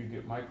weakened, you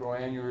get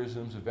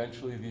microaneurysms.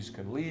 Eventually these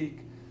can leak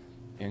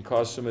and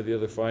cause some of the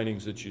other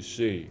findings that you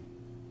see.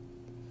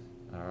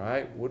 All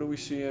right, what are we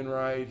seeing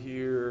right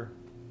here,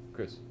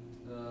 Chris?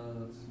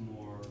 That's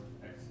more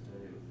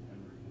exudate with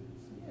hemorrhages.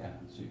 Yeah,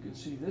 so you can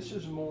see this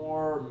is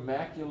more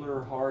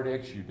macular hard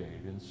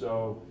exudate. And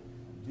so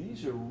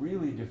these are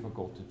really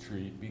difficult to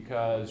treat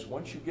because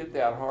once you get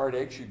that hard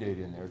exudate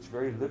in there, it's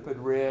very lipid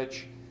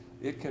rich.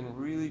 It can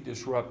really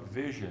disrupt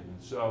vision.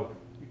 And so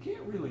you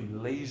can't really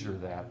laser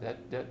that.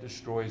 That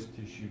destroys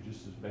tissue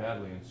just as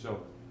badly. And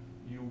so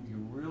you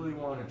really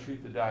want to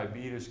treat the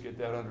diabetes, get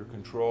that under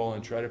control,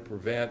 and try to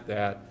prevent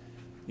that,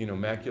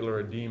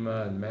 macular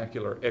edema and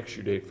macular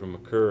exudate from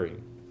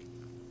occurring.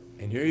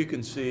 And here you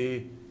can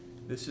see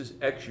this is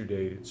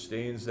exudate. It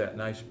stains that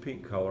nice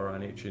pink color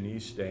on H&E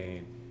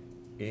stain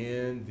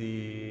in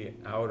the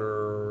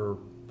outer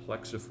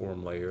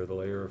plexiform layer, the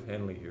layer of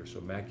Henle here. So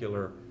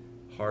macular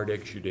hard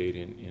exudate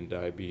in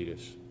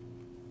diabetes.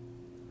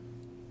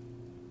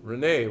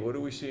 Renee, what are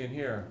we seeing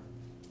here?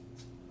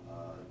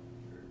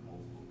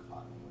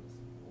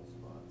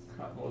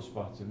 cotton-wool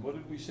spots. And what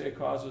did we say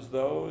causes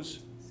those?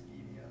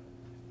 Ischemia,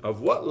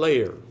 Of what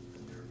layer?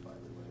 the nerve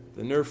fiber layer.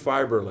 The nerve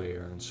fiber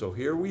layer. And so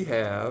here we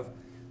have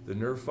the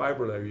nerve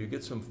fiber layer. You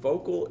get some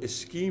focal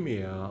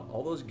ischemia,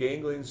 all those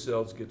ganglion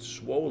cells get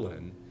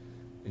swollen,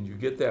 and you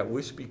get that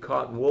wispy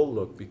cotton wool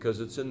look because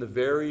it's in the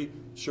very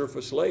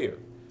surface layer.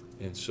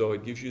 And so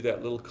it gives you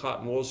that little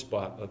cotton wool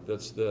spot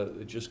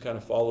it just kind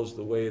of follows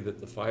the way that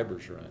the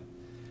fibers run.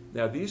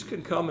 Now these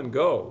can come and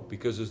go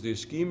because as the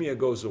ischemia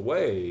goes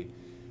away,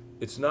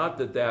 it's not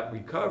that that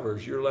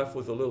recovers, you're left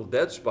with a little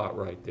dead spot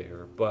right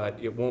there, but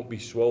it won't be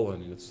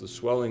swollen, and it's the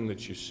swelling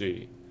that you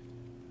see.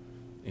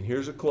 And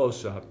here's a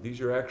close-up. These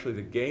are actually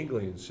the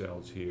ganglion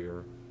cells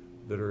here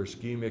that are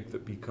ischemic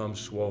that become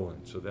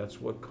swollen. So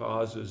that's what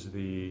causes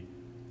the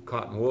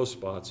cotton wool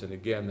spots, and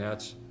again,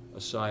 that's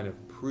a sign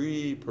of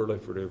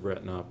pre-proliferative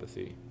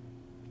retinopathy.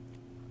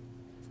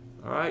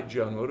 All right,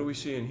 John, what do we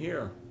see in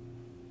here?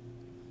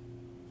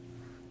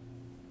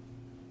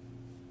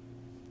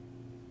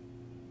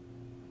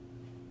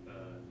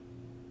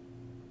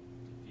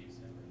 Diffuse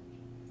hemorrhage.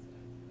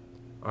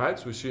 All right,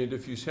 so we're seeing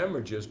diffuse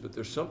hemorrhages, but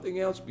there's something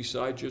else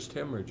besides just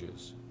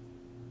hemorrhages.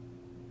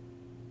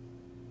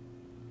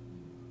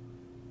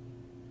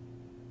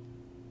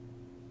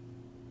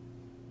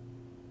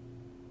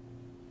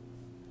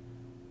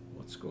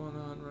 What's going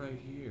on right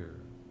here?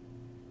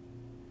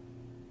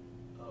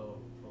 Oh,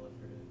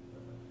 proliferative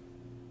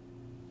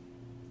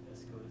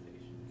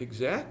vascularization.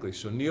 Exactly,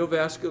 so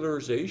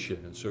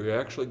neovascularization, and so you're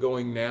actually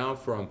going now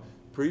from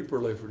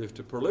pre-proliferative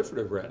to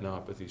proliferative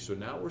retinopathy. So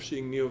now we're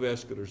seeing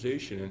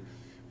neovascularization, and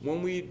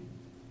when we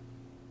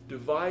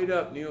divide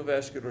up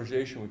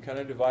neovascularization, we kind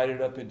of divide it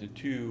up into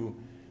two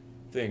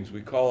things.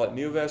 We call it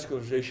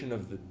neovascularization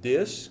of the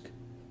disc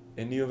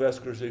and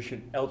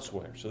neovascularization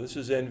elsewhere. So this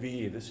is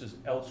NVE, this is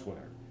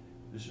elsewhere.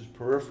 This is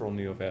peripheral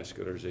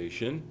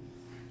neovascularization.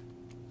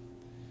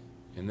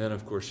 And then,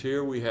 of course,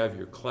 here we have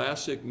your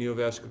classic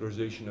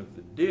neovascularization of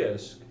the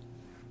disc,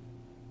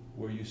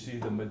 where you see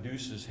the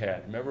Medusa's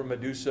head. Remember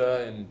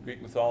Medusa in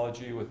Greek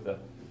mythology with the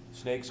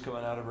snakes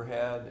coming out of her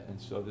head? And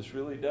so this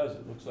really does,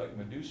 it looks like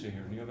Medusa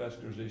here,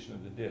 neovascularization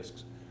of the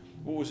discs.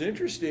 What was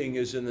interesting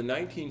is in the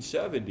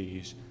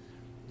 1970s,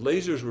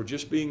 lasers were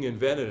just being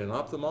invented, and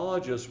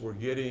ophthalmologists were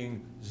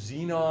getting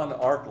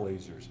xenon arc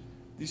lasers.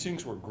 These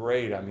things were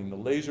great. I mean, the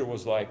laser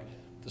was like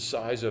the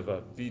size of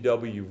a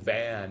VW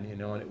van, you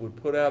know, and it would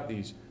put out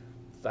these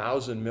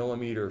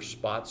 1,000-millimeter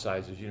spot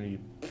sizes. You know, you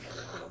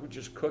would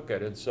just cook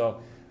it. And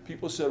so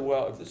people said,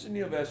 well, if this is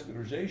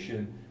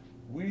neovascularization,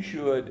 we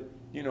should,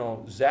 you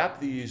know, zap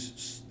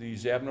these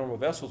abnormal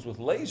vessels with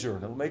laser,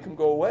 and it'll make them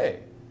go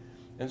away.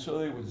 And so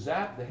they would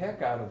zap the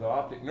heck out of the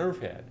optic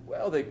nerve head.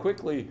 Well, they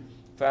quickly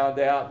found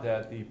out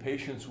that the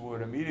patients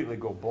would immediately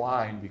go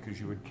blind because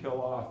you would kill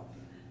off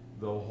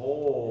the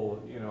whole,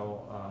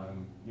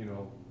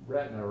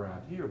 retina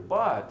around here.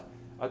 But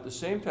at the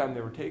same time,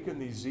 they were taking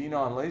these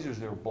xenon lasers,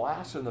 they were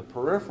blasting the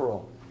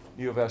peripheral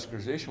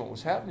neovascularization. What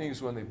was happening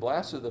is when they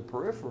blasted the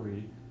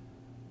periphery,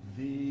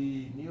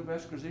 the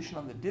neovascularization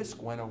on the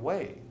disc went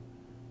away.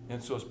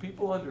 And so as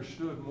people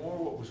understood more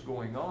what was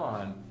going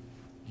on,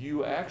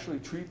 you actually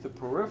treat the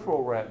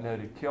peripheral retina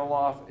to kill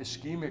off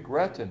ischemic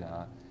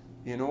retina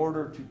in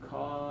order to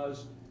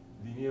cause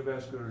the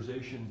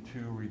neovascularization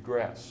to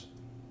regress.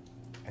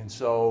 And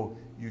so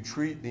you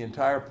treat the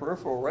entire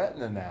peripheral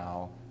retina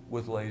now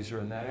with laser,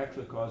 and that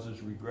actually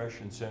causes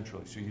regression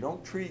centrally. So you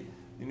don't treat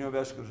the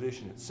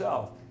neovascularization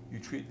itself, you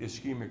treat the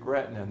ischemic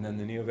retina, and then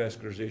the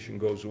neovascularization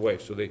goes away.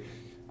 So they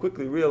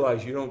quickly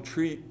realize you don't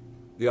treat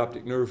the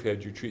optic nerve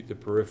head, you treat the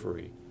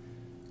periphery.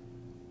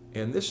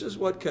 And this is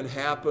what can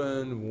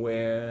happen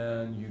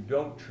when you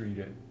don't treat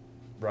it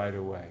right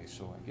away.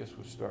 So I guess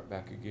we'll start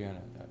back again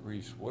at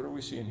Reese. What are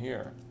we seeing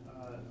here?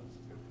 That looks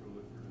like a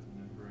proliferative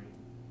membrane.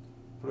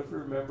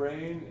 Proliferative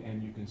membrane,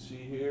 and you can see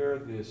here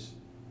this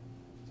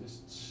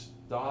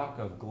stock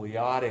of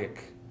gliotic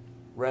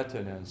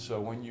retina. And so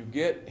when you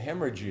get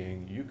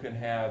hemorrhaging, you can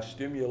have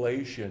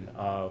stimulation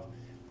of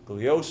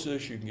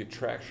gliosis, you can get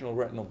tractional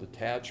retinal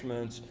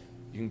detachments,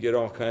 you can get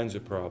all kinds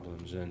of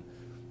problems. And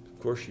of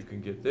course you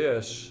can get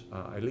this.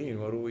 Eileen,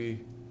 what are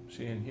we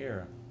seeing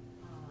here?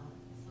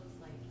 This looks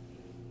like a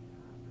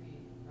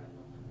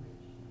pre-retinal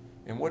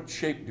hemorrhage. And what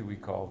shape do we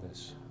call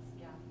this?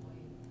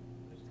 Scaphoid,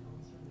 which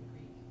comes from the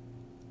Greek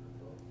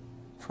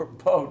For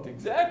boat,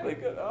 exactly.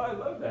 Good. Oh, I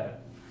love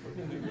that.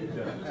 We're gonna do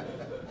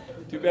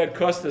that. Too bad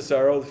Costas,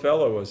 our old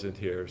fellow, wasn't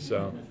here.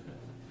 So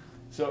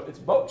it's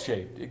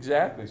boat-shaped,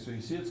 exactly. So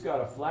you see it's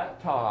got a flat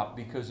top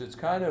because it's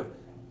kind of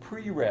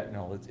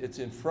pre-retinal. It's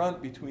in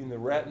front between the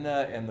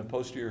retina and the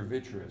posterior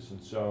vitreous.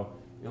 And so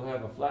you'll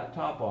have a flat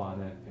top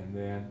on it and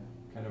then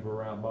kind of a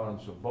round bottom,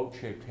 so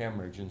boat-shaped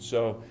hemorrhage. And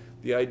so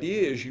the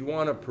idea is you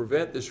want to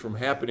prevent this from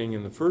happening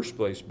in the first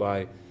place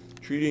by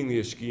treating the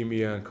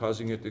ischemia and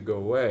causing it to go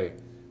away.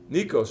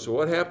 Nico, so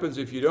what happens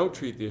if you don't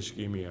treat the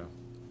ischemia?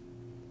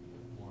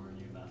 More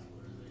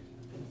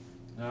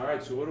neovascularization. All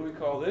right, so what do we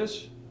call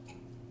this? Neovascularization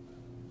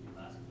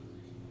of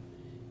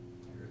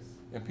the iris.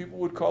 And people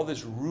would call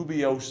this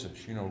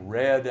rubeosis, you know,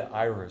 red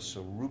iris,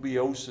 so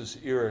rubeosis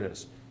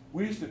iridis.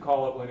 We used to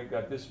call it, when it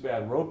got this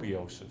bad,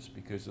 ropeosis,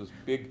 because those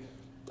big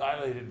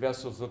dilated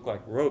vessels look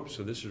like ropes.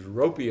 So this is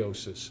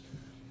ropeosis,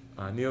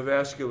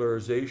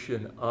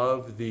 neovascularization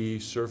of the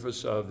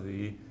surface of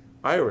the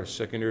iris,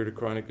 secondary to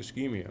chronic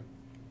ischemia.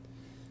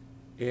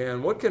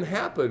 And what can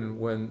happen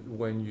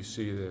when you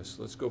see this?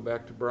 Let's go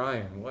back to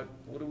Brian. What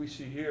do we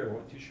see here?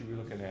 What tissue are we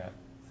looking at?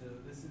 So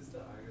this is the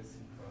iris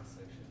in cross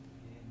section,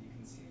 and you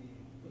can see,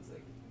 looks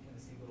like you can kind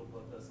of see little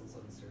blood vessels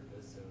on the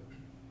surface. So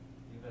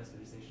the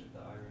vascularization of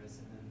the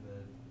iris, and then the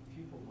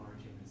pupil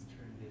margin is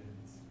turned in.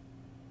 It's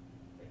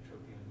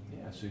ectropion.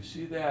 Yeah, so you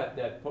see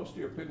that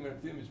posterior pigment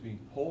epithelium is being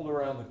pulled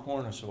around the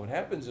corner. So what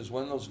happens is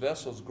when those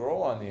vessels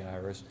grow on the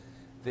iris,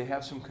 they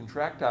have some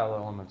contractile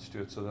elements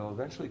to it. So they'll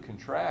eventually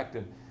contract,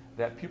 and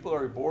that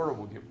pupillary border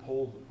will get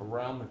pulled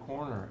around the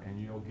corner, and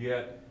you'll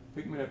get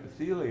pigment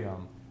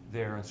epithelium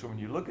there. And so when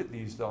you look at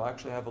these, they'll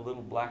actually have a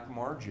little black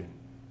margin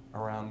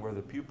around where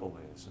the pupil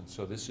is. And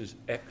so this is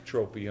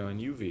ectropion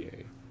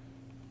UVA.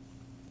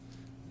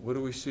 What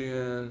do we see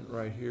in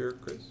right here,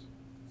 Chris?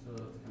 So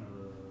that's kind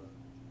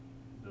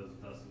of those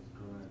vessels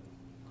going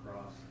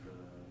across the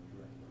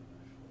direct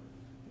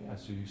mesh. Yeah,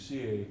 so you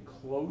see a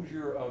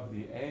closure of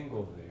the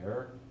angle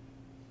there.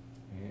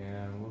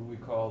 And what do we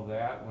call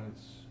that when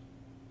it's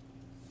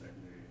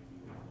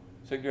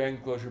secondary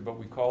angle closure? But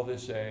we call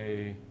this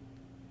a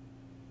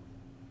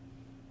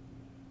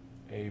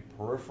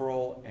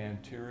peripheral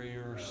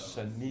anterior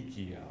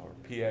synechia, or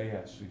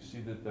PAS. So you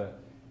see that the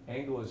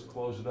angle is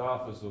closed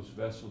off as those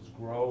vessels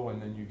grow,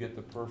 and then you get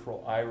the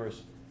peripheral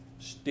iris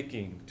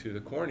sticking to the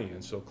cornea,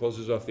 and so it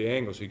closes off the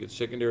angle. So you get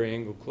secondary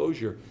angle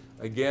closure,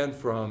 again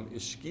from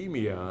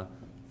ischemia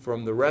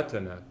from the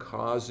retina,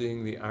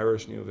 causing the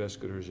iris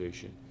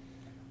neovascularization.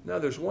 Now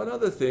there's one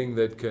other thing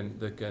that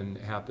can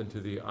happen to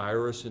the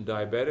iris in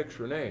diabetics,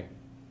 Renee.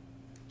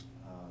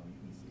 You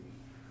can see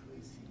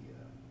lacy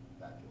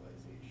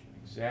vacuolization.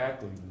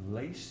 Exactly,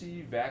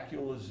 lacy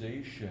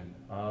vacuolization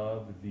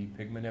of the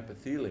pigment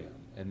epithelium,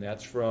 and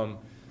that's from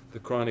the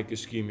chronic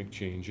ischemic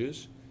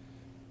changes.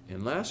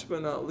 And last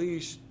but not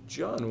least,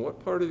 John, what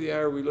part of the eye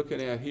are we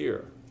looking at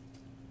here?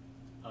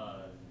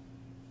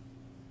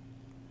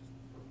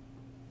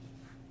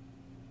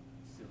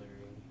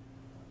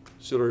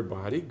 Ciliary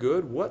body,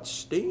 good. What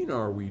stain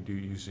are we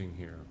using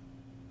here?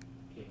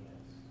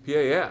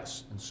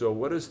 PAS. And so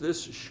what is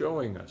this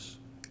showing us?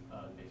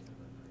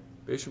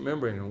 Basement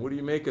membrane. And what do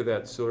you make of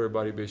that ciliary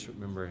body basement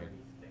membrane?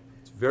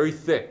 It's very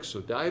thick.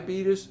 So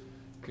diabetes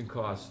can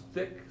cause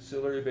thick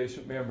ciliary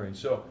basement membrane.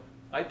 So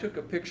I took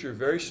a picture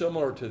very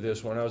similar to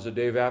this when I was a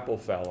Dave Apple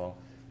Fellow,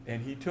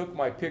 and he took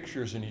my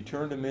pictures and he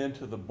turned them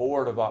into the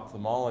board of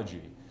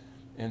ophthalmology.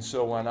 And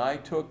so when I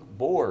took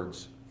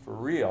boards for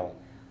real,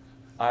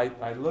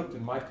 I looked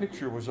and my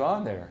picture was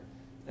on there.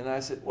 And I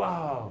said,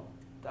 wow,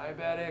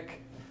 diabetic,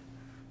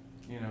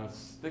 you know,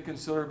 thickened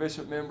ciliary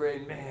basement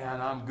membrane,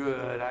 man, I'm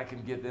good, I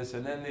can get this.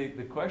 And then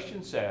the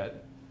question said,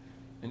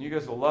 and you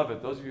guys will love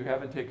it, those of you who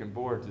haven't taken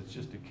boards, it's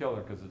just a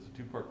killer because it's a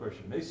two-part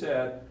question. They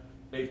said,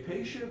 a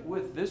patient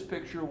with this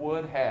picture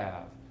would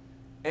have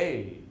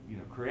A,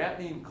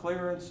 creatinine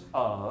clearance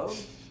of,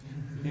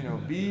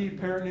 B,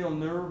 peritoneal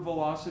nerve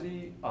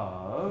velocity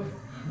of,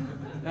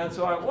 and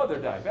so well, they're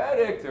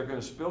diabetic, they're going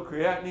to spill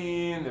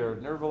creatinine, their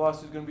nerve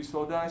velocity is going to be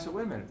slowed down. I said,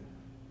 wait a minute,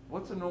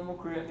 what's a normal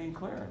creatinine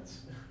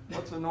clearance?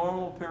 What's a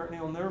normal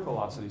peritoneal nerve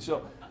velocity?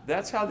 So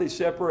that's how they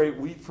separate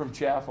wheat from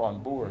chaff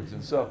on boards.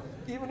 And so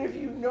even if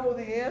you know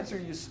the answer,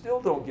 you still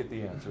don't get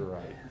the answer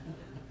right.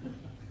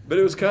 But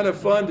it was kind of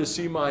fun to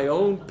see my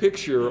own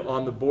picture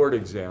on the board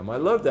exam. I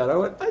love that. I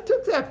went, I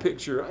took that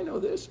picture, I know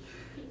this.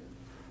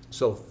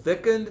 So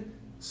thickened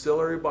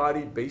ciliary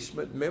body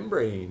basement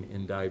membrane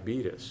in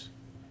diabetes.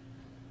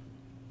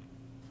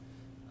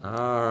 All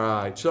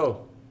right,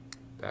 so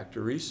back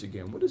to Reese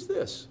again. What is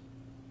this?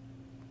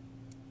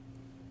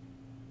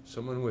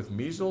 Someone with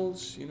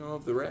measles,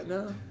 of the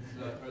retina?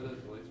 Are those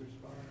laser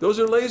spots? Those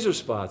are laser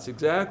spots,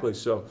 exactly.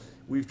 So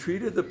we've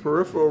treated the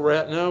peripheral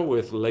retina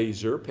with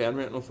laser,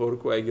 panretinal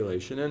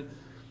photocoagulation, and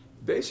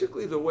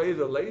basically the way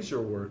the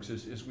laser works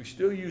is we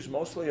still use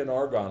mostly an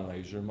argon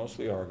laser,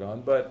 mostly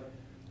argon, but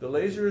the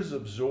laser is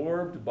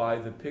absorbed by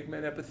the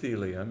pigment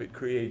epithelium. It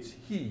creates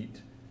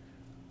heat.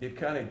 It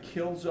kind of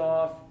kills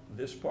off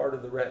this part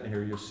of the retina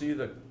here. You'll see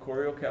the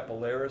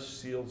choriocapillaris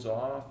seals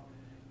off.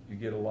 You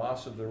get a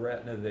loss of the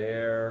retina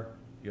there.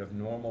 You have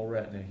normal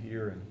retina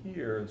here and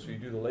here, and so you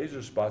do the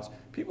laser spots.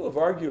 People have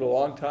argued a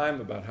long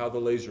time about how the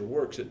laser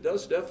works. It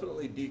does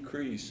definitely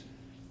decrease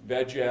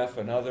VEGF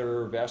and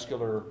other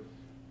vascular,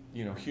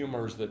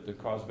 humors that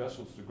cause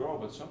vessels to grow,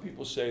 but some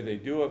people say they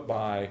do it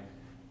by,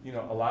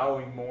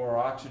 allowing more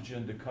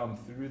oxygen to come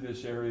through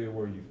this area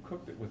where you've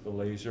cooked it with the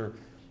laser.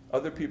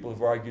 Other people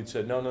have argued,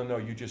 said, no,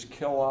 you just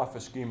kill off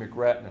ischemic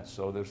retina,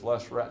 so there's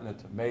less retina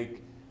to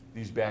make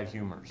these bad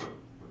humors.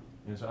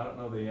 And so I don't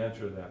know the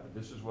answer to that, but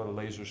this is what a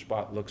laser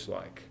spot looks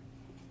like.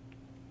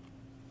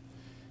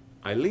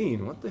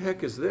 Eileen, what the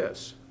heck is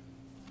this?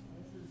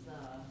 This is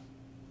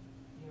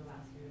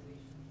neovascularization.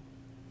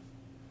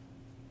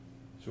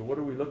 So what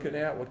are we looking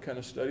at? What kind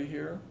of study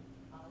here?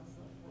 This is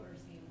a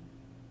fluorescein.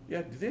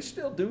 Yeah, do they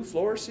still do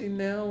fluorescein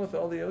now with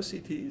all the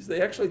OCTs?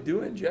 They actually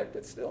do inject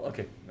it still?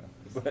 Okay, no.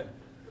 But,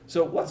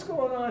 so what's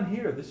going on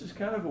here? This is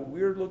kind of a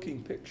weird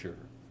looking picture.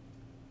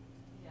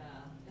 Yeah,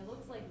 it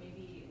looks like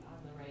maybe on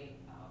the right,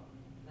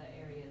 that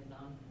area is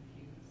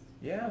non-perfused.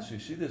 Yeah, so you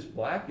see this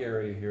black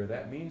area here,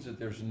 that means that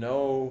there's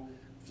no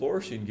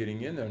fluorescein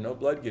getting in there, no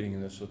blood getting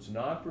in there, so it's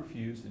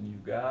non-perfused, and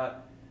you've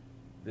got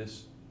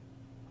this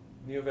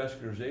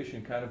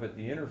neovascularization kind of at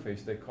the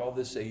interface. They call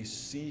this a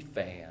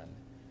C-fan.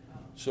 Oh,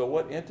 So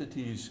what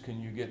entities can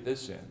you get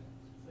this in?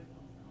 sickle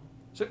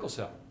cell. Sickle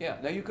cell, yeah.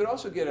 Now you could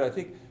also get it, I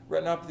think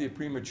retinopathy of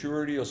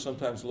prematurity will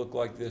sometimes look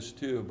like this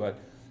too, but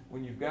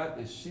when you've got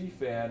this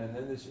C-fan and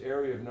then this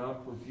area of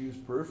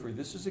non-perfused periphery,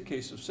 this is a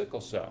case of sickle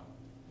cell.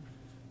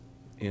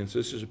 And so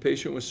this is a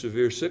patient with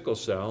severe sickle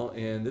cell,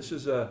 and this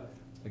is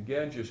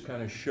again, just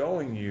kind of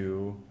showing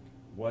you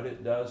what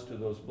it does to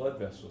those blood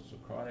vessels. So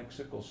chronic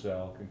sickle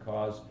cell can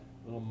cause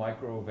little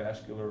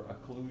microvascular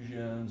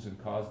occlusions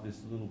and cause this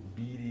little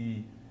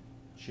beady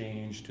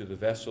change to the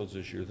vessels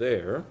as you're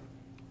there.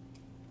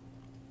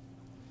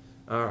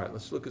 All right,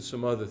 let's look at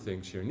some other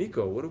things here.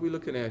 Nico, what are we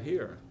looking at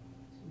here?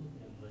 And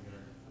like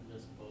on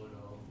this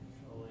photo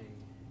showing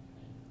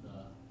the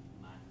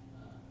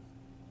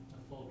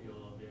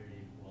fovea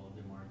very well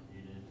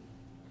demarcated.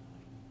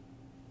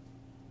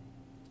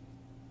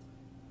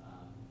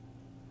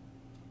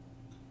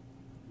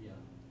 Yeah,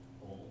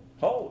 hole.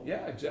 Hole,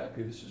 yeah,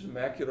 exactly. This is a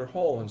macular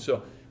hole. And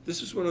so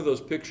this is one of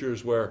those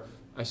pictures where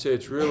I say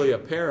it's really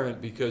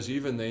apparent because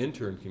even the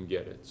intern can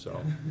get it. So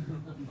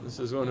this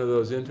is one of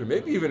those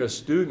maybe even a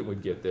student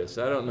would get this.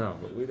 I don't know,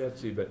 but we'd have to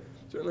see. But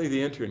certainly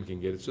the intern can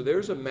get it. So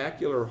there's a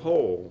macular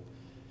hole.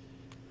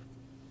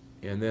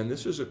 And then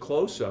this is a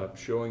close-up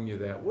showing you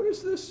that. What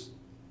is this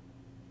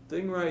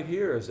thing right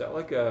here? Is that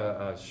like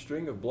a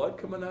string of blood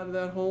coming out of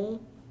that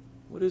hole?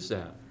 What is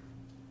that?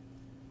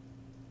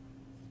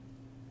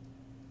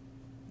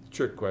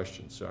 Trick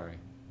question, sorry.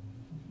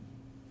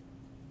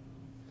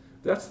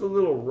 That's the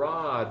little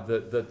rod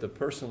that the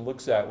person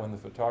looks at when the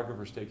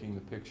photographer's taking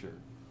the picture.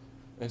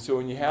 And so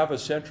when you have a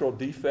central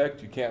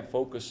defect, you can't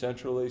focus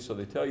centrally, so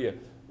they tell you,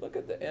 look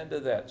at the end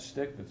of that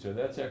stick that's there.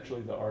 That's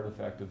actually the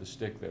artifact of the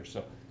stick there.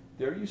 So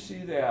there you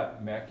see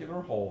that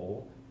macular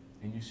hole,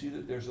 and you see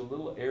that there's a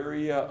little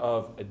area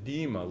of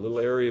edema, a little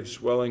area of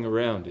swelling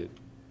around it.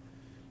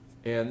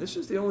 And this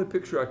is the only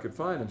picture I could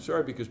find. I'm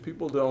sorry, because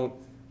people don't,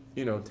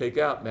 take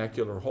out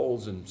macular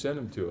holes and send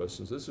them to us.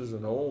 And this is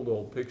an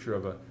old picture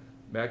of a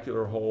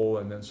macular hole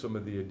and then some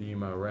of the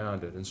edema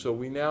around it. And so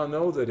we now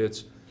know that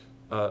it's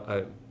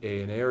an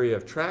area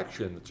of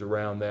traction that's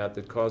around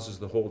that causes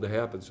the hole to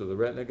happen. So the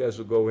retina guys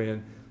will go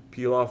in,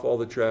 peel off all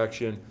the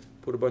traction,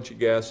 put a bunch of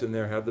gas in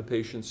there, have the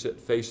patient sit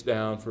face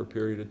down for a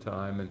period of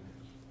time, and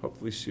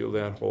hopefully seal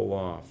that hole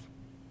off.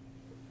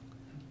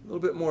 A little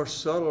bit more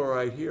subtle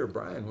right here.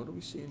 Brian, what are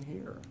we seeing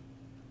here?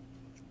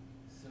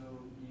 So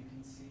you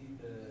can see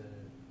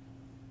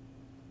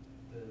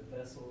the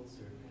vessels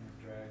are kind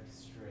of dragged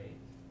straight.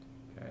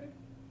 Okay. And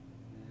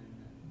then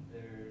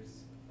there's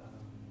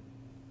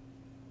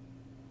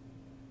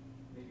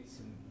maybe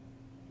some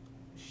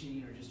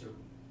sheen or just a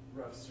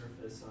rough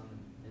surface on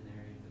an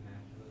area of the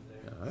macula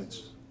there. Yeah, that's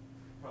So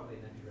probably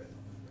an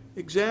epiretinal membrane.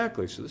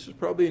 exactly. So this is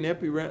probably an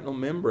epiretinal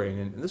membrane,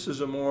 and this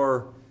is a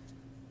more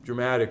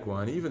dramatic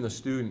one. Even the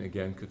student,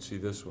 again, could see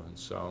this one.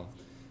 So,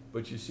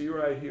 but you see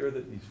right here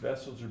that these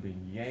vessels are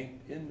being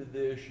yanked into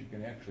this. You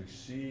can actually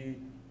see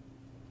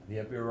the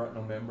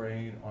epiretinal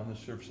membrane on the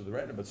surface of the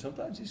retina, but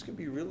sometimes these can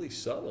be really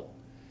subtle,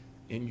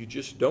 and you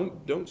just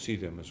don't see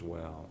them as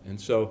well. And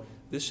so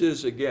this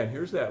is, again,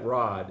 here's that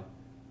rod,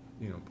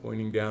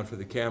 pointing down for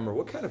the camera.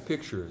 What kind of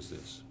picture is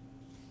this?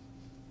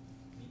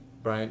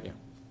 Brian, yeah.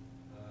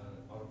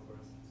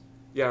 Autofluorescence.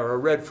 Yeah, or a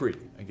red-free,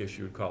 I guess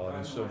you would call it. I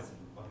And know so, I said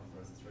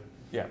autofluorescence, right?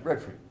 yeah,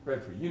 red-free.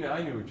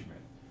 I knew what you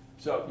meant.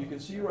 So you can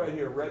see right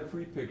here a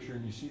red-free picture,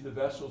 and you see the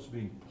vessels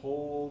being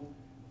pulled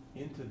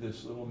into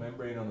this little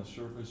membrane on the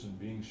surface and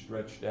being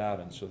stretched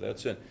out. And so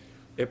that's an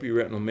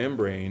epiretinal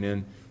membrane.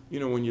 And,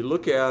 when you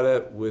look at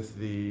it with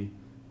the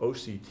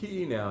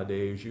OCT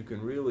nowadays, you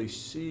can really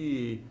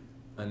see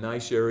a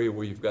nice area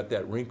where you've got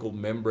that wrinkled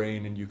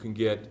membrane, and you can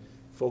get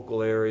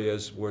focal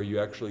areas where you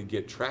actually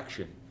get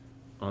traction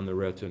on the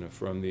retina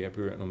from the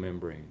epiretinal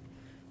membrane.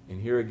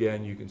 And here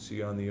again, you can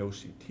see on the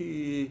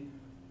OCT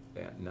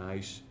that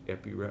nice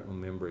epiretinal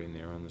membrane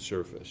there on the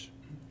surface.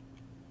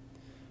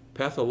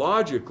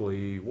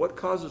 Pathologically, what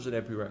causes an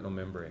epiretinal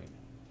membrane?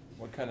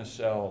 What kind of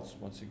cells,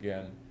 once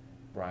again,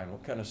 Brian,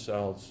 what kind of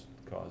cells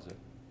cause it?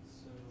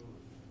 So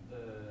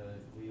the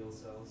glial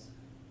cells.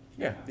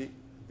 Yeah, the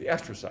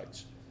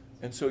astrocytes.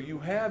 And so you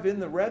have in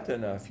the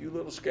retina a few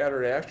little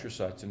scattered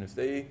astrocytes, and if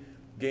they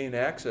gain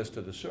access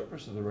to the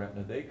surface of the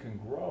retina, they can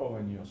grow,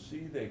 and you'll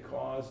see they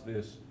cause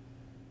this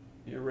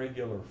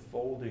irregular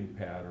folding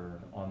pattern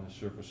on the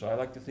surface. So I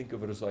like to think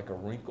of it as like a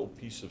wrinkled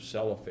piece of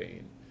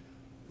cellophane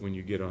when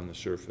you get on the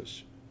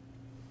surface.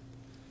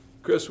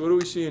 Chris, what are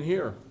we seeing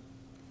here?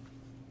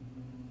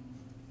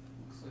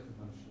 Looks like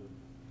a bunch of,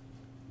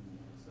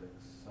 looks like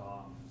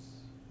soft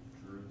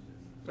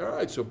drusen All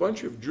right, so a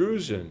bunch of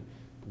drusen.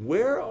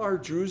 Where are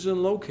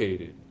drusen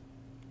located?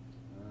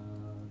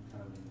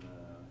 Kind of in the,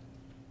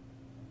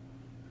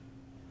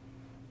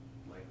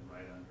 like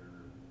right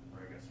under,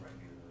 or I guess right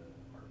near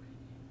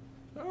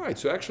the RPE. All right,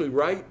 so actually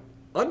right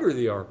under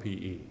the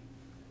RPE.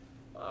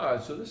 All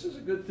right, so this is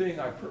a good thing.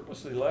 I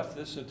purposely left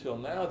this until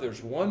now.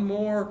 There's one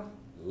more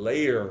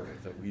layer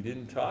that we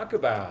didn't talk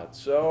about.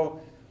 So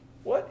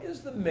what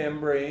is the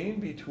membrane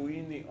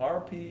between the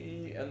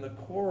RPE and the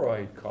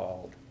choroid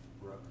called?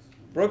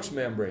 Brooks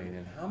membrane.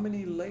 And how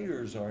many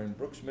layers are in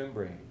Brooks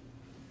membrane?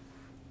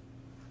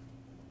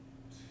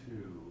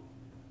 2.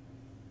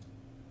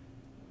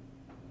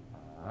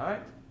 All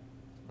right.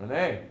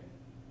 Renee?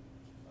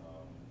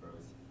 There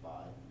was 5.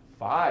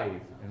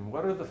 5. And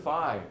what are the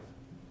 5?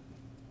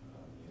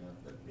 You have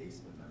the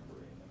basement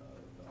membrane of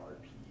the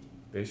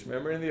RPE. Basement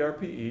membrane of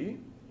the RPE. You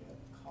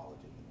have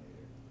collagen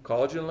layer.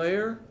 Collagen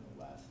layer.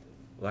 Elastic.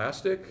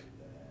 Elastic.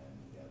 Then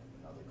you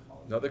have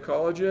Another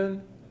collagen. And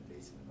then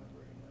basement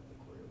membrane of the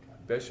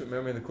choriocapillaris. Basement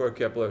membrane of the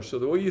choriocapillaris. So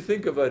the way you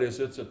think of it is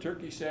it's a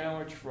turkey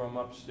sandwich from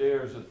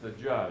upstairs at the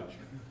Judge.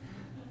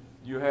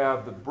 You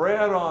have the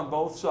bread on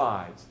both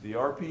sides, the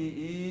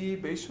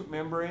RPE, basement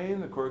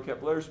membrane, the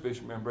choriocapillaris,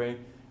 basement membrane.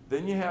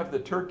 Then you have the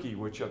turkey,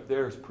 which up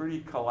there is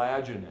pretty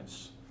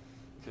collagenous.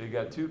 So you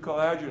got 2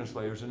 collagenous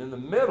layers, and in the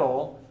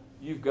middle,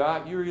 you've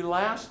got your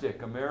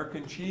elastic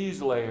American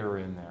cheese layer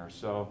in there.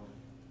 So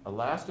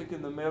elastic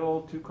in the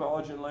middle, 2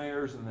 collagen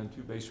layers, and then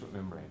 2 basement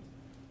membranes.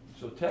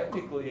 So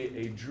technically,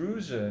 a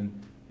drusen,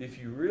 if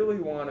you really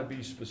want to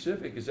be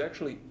specific, is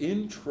actually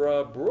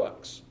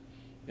intra-Brooks.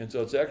 And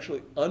so it's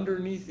actually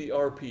underneath the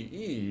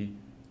RPE,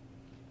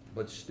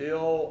 but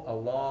still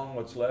along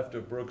what's left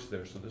of Brooks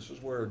there. So this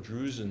is where a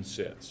drusen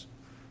sits.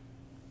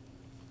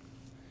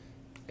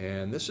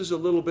 And this is a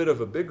little bit of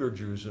a bigger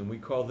drusen. We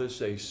call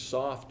this a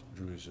soft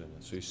drusen.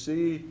 So you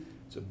see,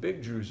 it's a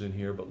big drusen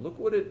here, but look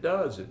what it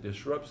does. It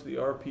disrupts the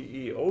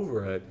RPE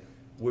over it,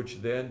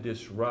 which then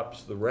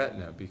disrupts the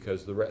retina,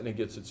 because the retina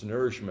gets its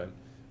nourishment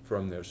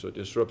from there. So it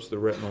disrupts the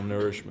retinal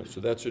nourishment.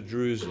 So that's a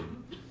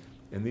drusen.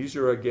 And these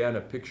are, again,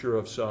 a picture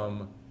of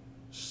some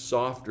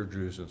softer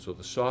drusen. So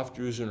the soft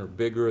drusen are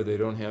bigger. They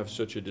don't have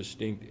such a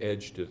distinct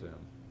edge to them.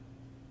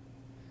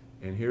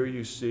 And here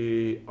you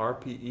see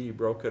RPE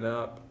broken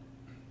up,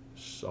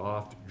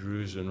 soft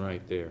drusen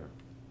right there.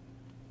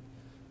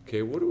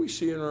 Okay, what are we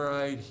seeing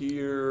right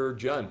here,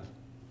 John?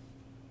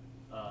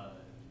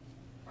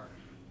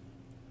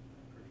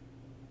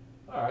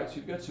 All right, so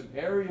you've got some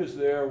areas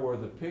there where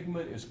the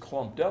pigment is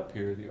clumped up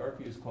here, the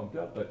RPE is clumped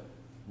up, but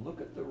look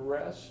at the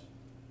rest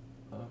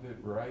of it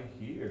right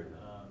here.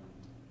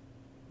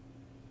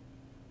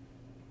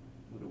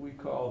 What do we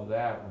call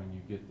that when you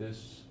get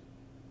this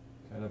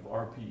kind of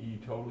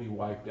RPE totally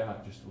wiped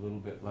out, just a little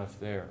bit left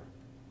there?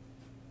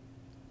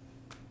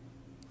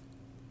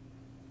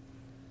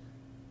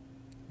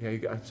 Yeah,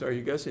 I'm sorry,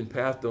 you guys in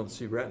Path don't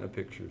see retina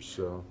pictures,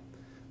 so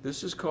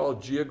this is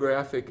called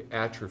geographic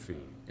atrophy.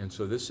 And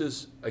so this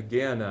is,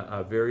 again,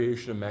 a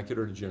variation of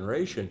macular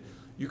degeneration.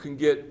 You can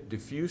get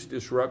diffuse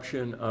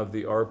disruption of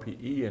the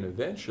RPE and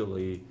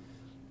eventually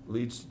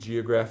leads to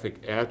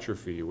geographic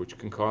atrophy, which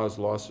can cause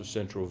loss of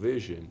central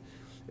vision.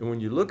 And when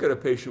you look at a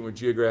patient with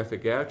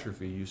geographic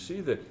atrophy, you see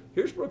that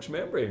here's Brooks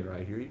membrane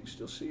right here. You can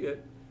still see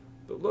it.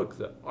 But look,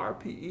 the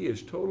RPE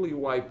is totally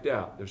wiped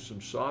out. There's some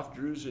soft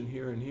drusen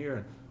here and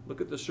here. Look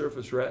at the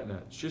surface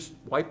retina. It's just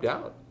wiped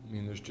out. I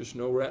mean, there's just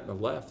no retina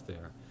left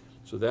there.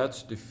 So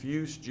that's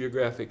diffuse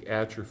geographic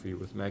atrophy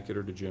with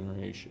macular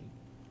degeneration.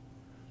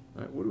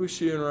 All right, what are we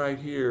seeing right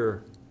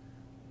here?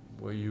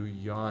 Boy, you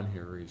yawn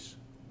here, Reese.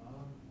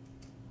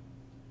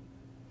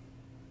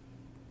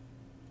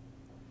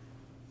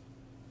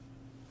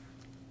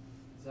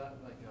 Is that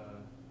like a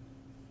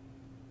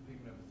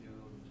pigment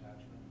epithelial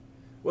detachment?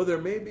 Well, there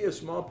may be a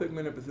small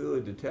pigment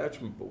epithelial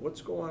detachment, but what's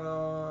going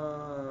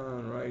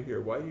on right here?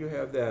 Why do you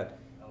have that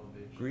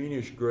Elevation.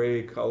 greenish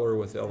gray color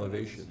with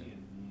elevation?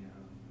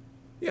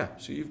 Yeah,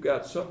 so you've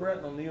got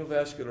subretinal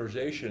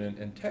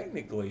neovascularization, and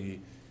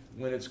technically,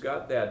 when it's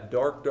got that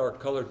dark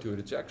color to it,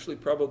 it's actually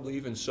probably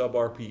even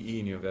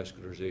sub-RPE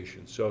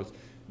neovascularization. So it's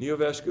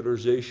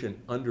neovascularization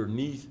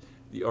underneath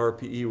the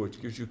RPE,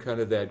 which gives you kind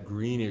of that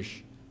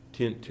greenish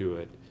tint to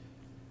it.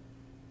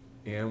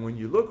 And when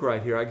you look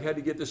right here, I had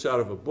to get this out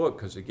of a book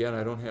because, again,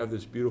 I don't have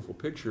this beautiful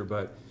picture,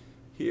 but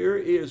here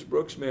is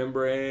Brooks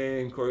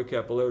membrane,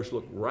 choriocapillaris.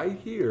 Look right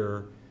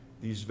here,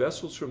 these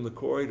vessels from the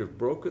choroid have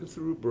broken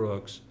through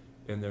Brooks,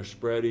 and they're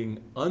spreading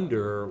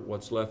under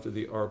what's left of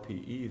the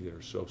RPE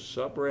there. So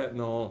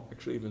subretinal,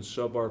 actually even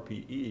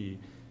sub-RPE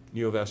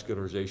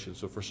neovascularization.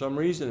 So for some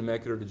reason in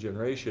macular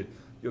degeneration,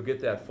 you'll get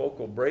that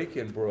focal break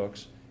in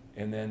Brooks,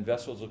 and then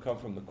vessels will come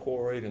from the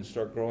choroid and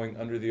start growing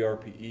under the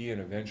RPE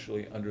and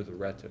eventually under the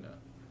retina.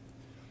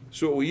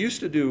 So what we used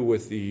to do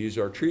with these,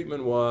 our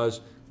treatment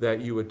was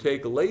that you would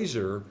take a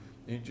laser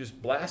and you just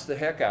blast the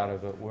heck out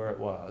of it where it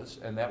was,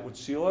 and that would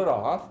seal it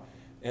off,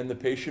 and the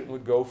patient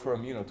would go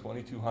from,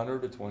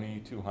 2200 to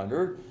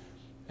 2200,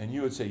 and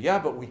you would say, yeah,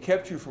 but we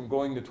kept you from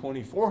going to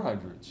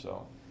 2400,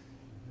 so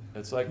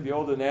It's like the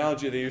old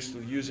analogy they used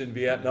to use in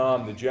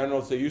Vietnam. The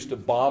generals, they used to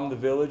bomb the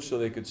village so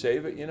they could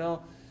save it, you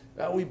know.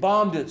 Well, we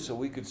bombed it so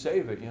we could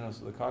save it, you know,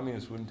 so the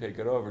communists wouldn't take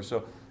it over.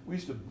 So we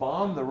used to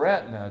bomb the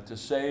retina to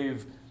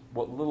save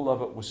what little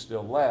of it was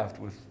still left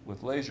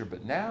with laser.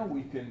 But now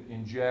we can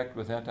inject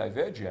with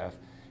anti-VEGF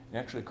and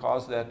actually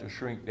cause that to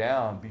shrink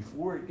down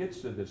before it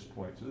gets to this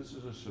point. So this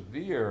is a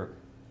severe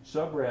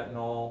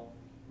subretinal,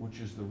 which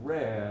is the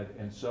red,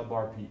 and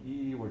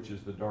sub-RPE, which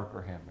is the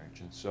darker hemorrhage.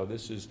 And so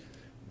this is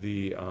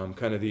the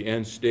kind of the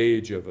end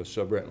stage of a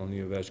subretinal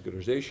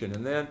neovascularization.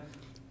 And then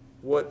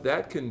what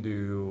that can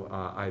do,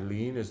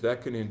 Eileen, is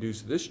that can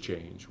induce this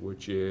change,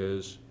 which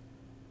is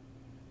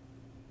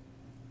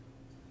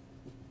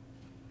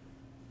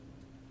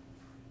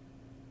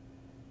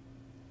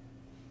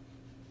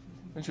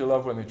don't you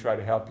love when they try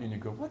to help you and you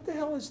go, what the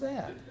hell is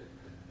that?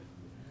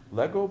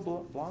 Lego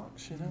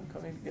blocks, you know,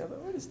 coming together?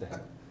 What is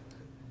that?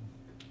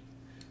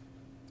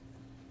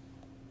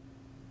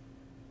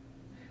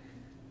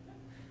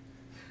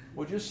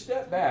 Well, just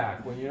step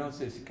back when you don't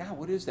say, God,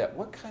 what is that?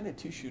 What kind of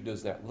tissue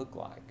does that look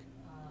like?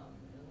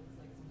 It looks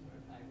like some sort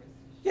of fibrous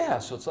tissue. Yeah,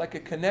 so it's like a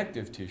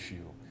connective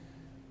tissue.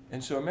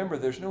 And so remember,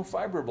 there's no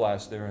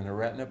fibroblasts there in the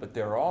retina, but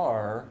there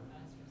are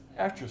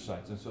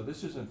astrocytes. And so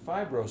this isn't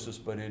fibrosis,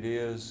 but it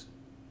is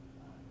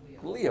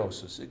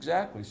gliosis,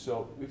 exactly.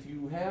 So if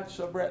you have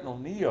subretinal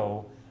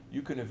neo,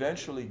 you can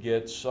eventually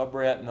get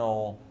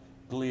subretinal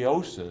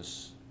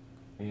gliosis,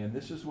 and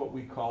this is what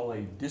we call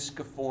a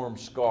disciform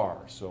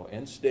scar. So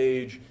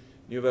end-stage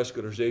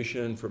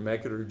neovascularization for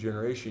macular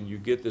degeneration, you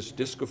get this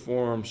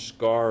disciform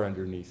scar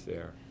underneath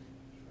there.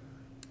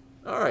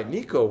 All right,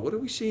 Nico, what are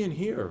we seeing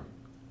here?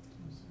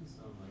 I'm seeing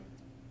some like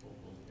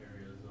focal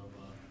areas of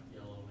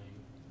yellowing.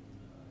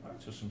 All right,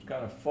 so some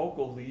kind of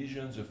focal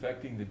lesions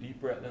affecting the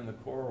deep retina and the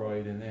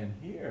choroid, and then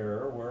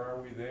here, where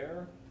are we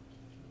there?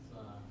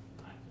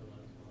 It's macula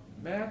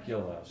as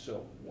well. Macula.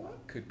 So what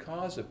could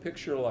cause a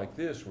picture like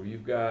this where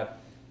you've got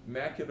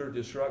macular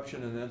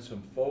disruption and then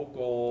some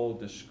focal,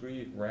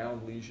 discrete,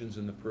 round lesions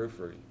in the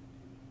periphery?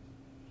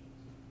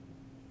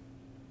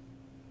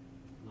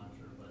 I'm not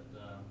sure, but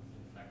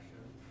infection.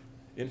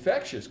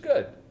 Infectious,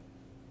 good.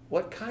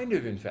 What kind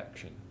of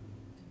infection?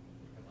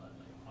 Think about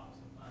like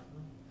toxoplasma.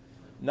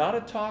 Not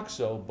a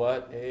toxo,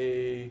 but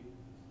a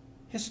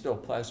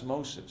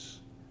histoplasmosis.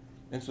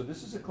 And so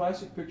this is a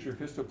classic picture of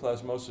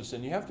histoplasmosis,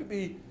 and you have to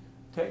be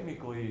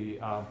technically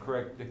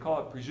correct. They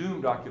call it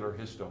presumed ocular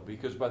histo,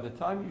 because by the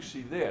time you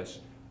see this,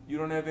 you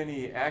don't have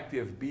any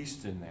active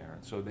beasts in there.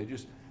 And so they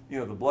just, you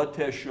know, the blood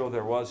tests show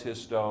there was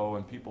histo,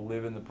 and people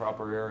live in the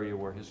proper area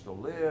where histo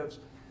lives.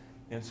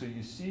 And so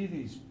you see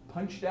these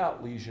punched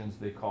out lesions,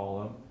 they call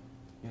them,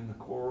 in the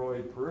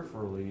choroid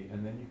peripherally,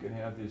 and then you can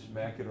have these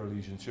macular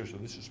lesions here. So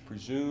this is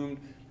presumed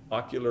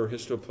ocular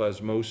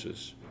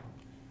histoplasmosis.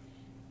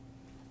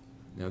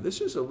 Now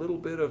this is a little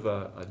bit of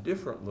a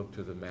different look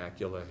to the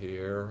macula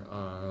here.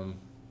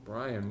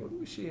 Brian, what do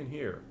we see in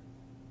here?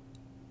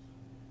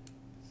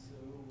 So,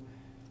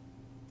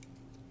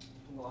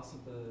 loss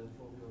of the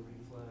foveal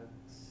reflex.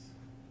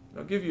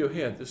 I'll give you a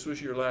hint. This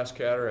was your last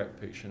cataract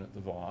patient at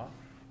the VA.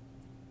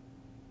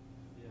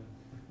 Yeah.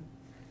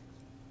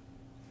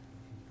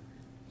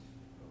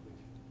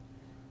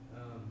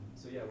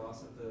 So yeah,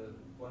 loss of the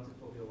blunted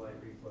foveal light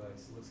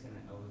reflex. Looks kind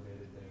of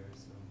elevated there,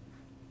 so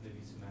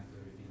maybe some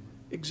macular edema.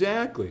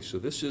 Exactly. So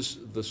this is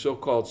the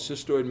so-called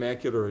cystoid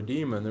macular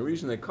edema, and the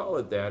reason they call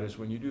it that is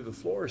when you do the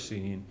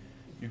fluorescein,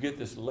 you get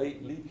this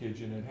late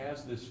leakage, and it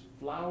has this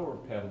flower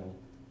petal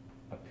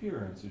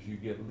appearance as you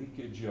get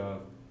leakage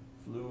of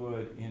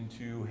fluid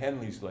into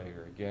Henle's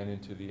layer, again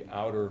into the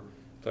outer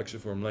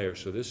plexiform layer.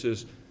 So this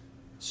is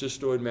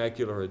cystoid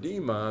macular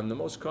edema, and the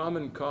most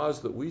common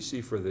cause that we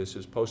see for this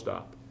is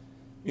post-op.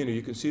 You know,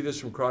 you can see this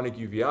from chronic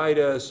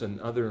uveitis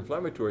and other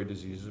inflammatory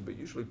diseases, but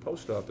usually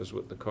post-op is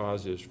what the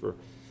cause is for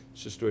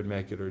cystoid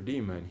macular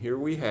edema. And here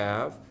we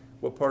have,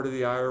 what part of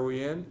the eye are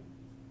we in?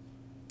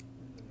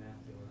 The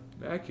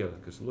macula. Macula,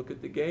 because look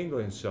at the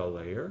ganglion cell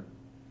layer.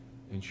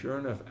 And sure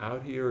enough,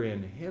 out here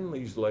in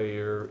Henle's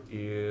layer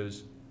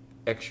is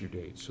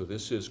exudate. So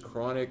this is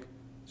chronic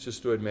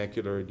cystoid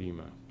macular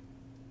edema.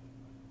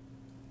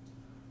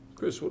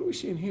 Chris, what are we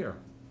seeing here?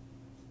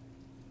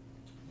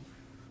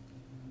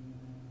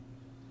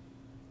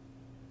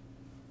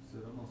 So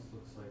it almost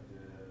looks like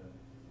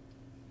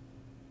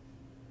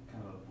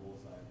kind of a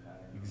bullseye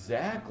pattern.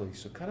 Exactly,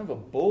 so kind of a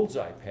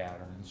bullseye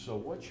pattern. So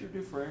what's your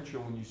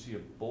differential when you see a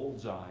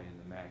bullseye in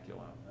the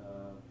macula?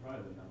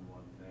 Probably the number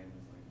one thing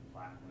is like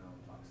plaque window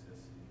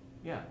toxicity.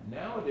 Yeah,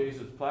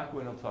 nowadays it's plaque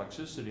window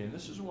toxicity, and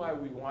this is why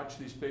we watch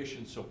these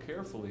patients so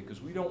carefully,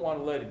 because we don't want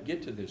to let it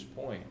get to this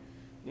point.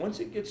 Once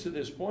it gets to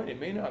this point, it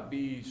may not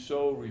be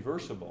so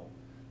reversible.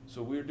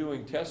 So we're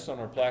doing tests on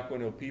our plaque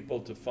window people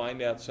to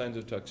find out signs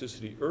of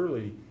toxicity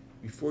early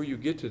before you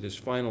get to this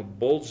final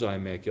bullseye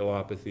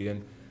maculopathy.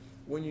 And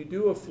when you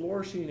do a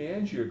fluorescein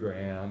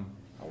angiogram,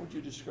 how would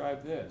you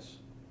describe this?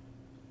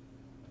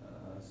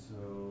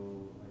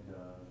 So like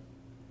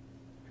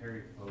a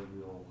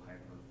perifoveal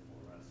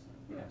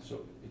hyperfluorescent. Yeah,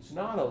 so it's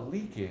not a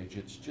leakage,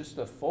 it's just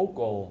a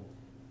focal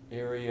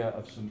area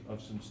of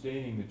some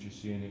staining that you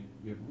see, and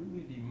it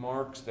really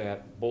demarks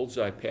that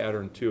bullseye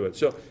pattern to it.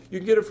 So you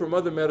can get it from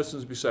other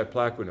medicines beside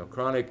Plaquenil.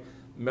 Chronic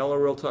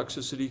malarial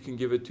toxicity can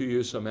give it to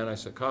you, some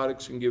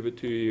antipsychotics can give it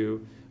to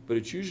you, but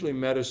it's usually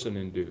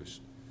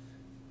medicine-induced.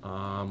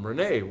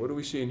 Renee, what are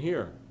we seeing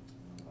here?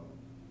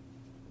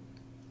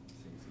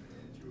 Seeing some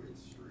angioid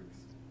streaks.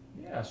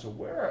 Yeah, so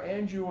where are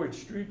angioid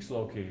streaks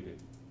located?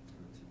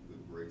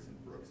 Typically breaks in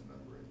Brooks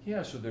membrane.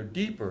 Yeah, so they're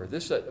deeper.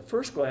 This, at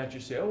first glance, you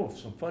say, oh,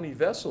 some funny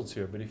vessels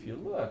here, but if you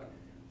look,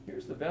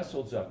 here's the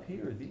vessels up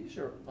here. These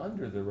are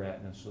under the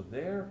retina, so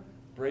they're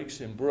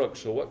breaks in Brooks.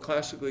 So what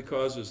classically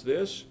causes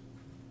this?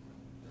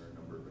 There are a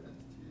number of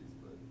entities,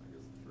 but I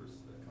guess the first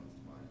that comes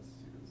to mind is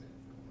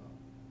pseudoxanthoma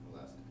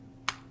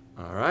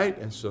elasticum. All right,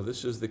 and so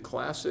this is the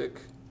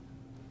classic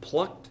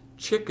plucked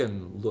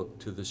chicken look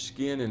to the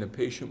skin in a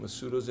patient with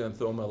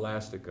pseudoxanthoma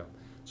elasticum.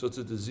 So it's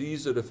a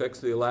disease that affects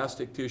the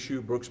elastic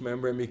tissue. Brooks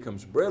membrane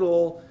becomes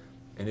brittle,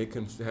 and it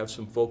can have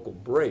some focal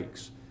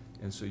breaks.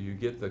 And so you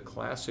get the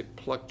classic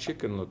plucked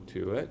chicken look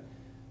to it.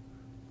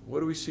 What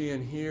do we see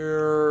in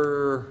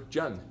here,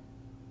 John?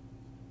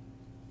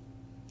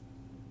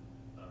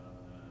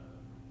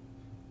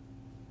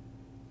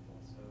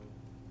 Also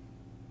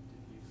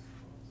diffuse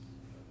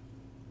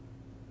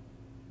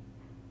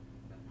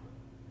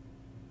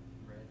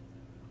red.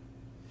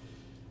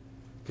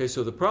 Okay,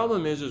 so the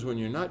problem is when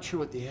you're not sure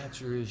what the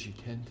answer is, you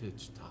tend to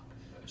talk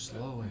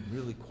slow and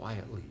really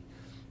quietly.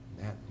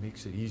 And that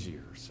makes it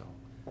easier. So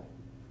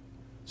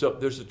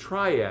there's a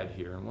triad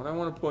here, and what I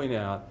want to point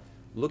out,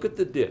 look at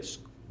the disc.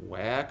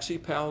 Waxy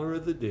pallor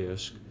of the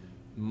disc,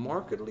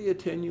 markedly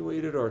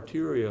attenuated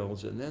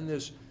arterioles, and then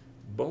this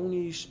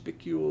bony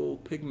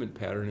spicule pigment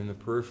pattern in the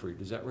periphery.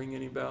 Does that ring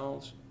any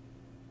bells?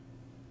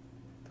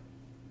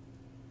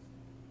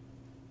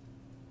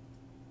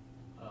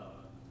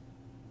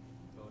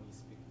 Bony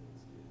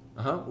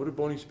spicules, What do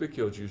bony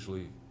spicules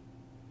usually?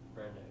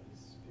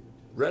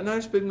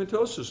 retinitis pigmentosa. Retinitis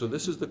pigmentosa. So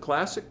this is the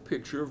classic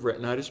picture of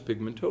retinitis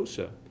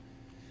pigmentosa.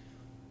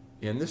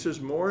 And this is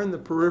more in the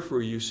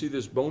periphery. You see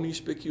this bony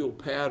spicule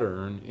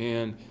pattern,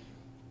 and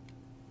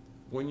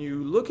when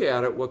you look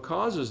at it, what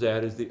causes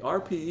that is the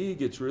RPE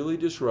gets really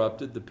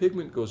disrupted, the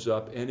pigment goes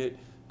up, and it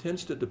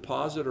tends to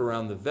deposit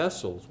around the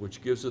vessels,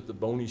 which gives it the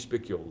bony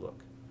spicule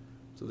look.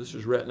 So this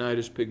is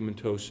retinitis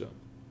pigmentosa.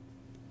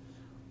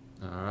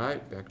 All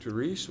right, back to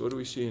Reese. What do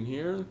we see in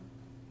here?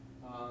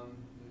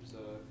 There's a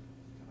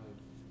kind of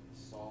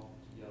soft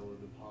yellow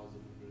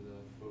deposit under the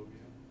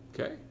fovea.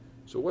 Okay,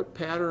 so what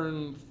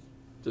pattern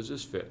does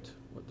this fit?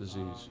 What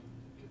disease?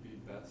 Could be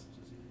Best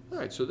disease. All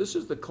right, so this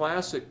is the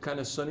classic kind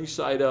of sunny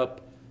side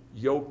up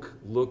yolk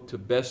look to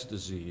Best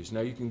disease.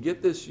 Now you can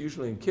get this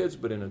usually in kids,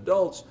 but in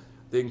adults,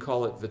 they can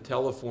call it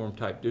vitelliform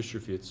type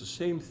dystrophy. It's the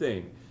same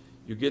thing.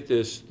 You get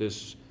this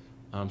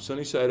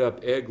sunny side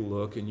up egg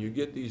look, and you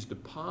get these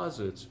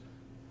deposits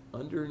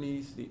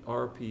underneath the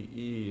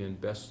RPE in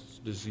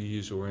Best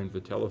disease or in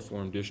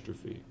vitelliform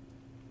dystrophy.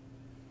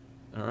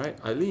 All right,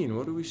 Eileen,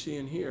 what do we see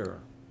in here?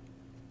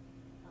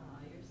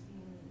 You're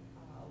seeing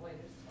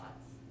whiter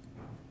spots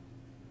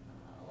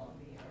along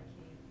the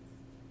arcades.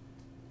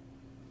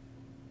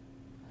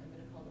 I'm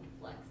going to call them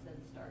flex and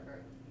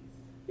Stargardt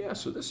disease. Yeah,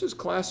 so this is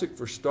classic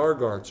for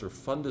Stargardts or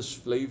Fundus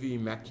flavi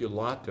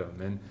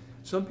maculatum, and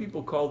some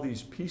people call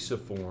these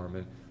pisiform,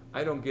 and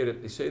I don't get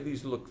it. They say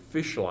these look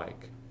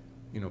fish-like,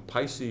 you know,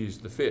 Pisces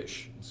the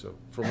fish. So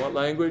from what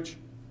language?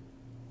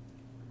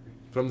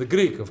 From the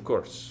Greek, of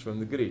course, from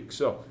the Greek.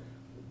 So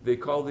they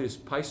call these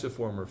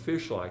pisiform or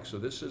fish-like. So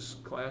this is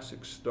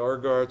classic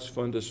Stargardt's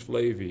Fundus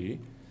flavi,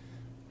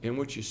 and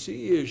what you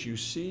see is you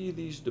see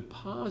these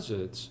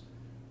deposits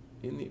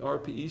in the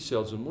RPE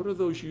cells, and what are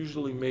those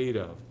usually made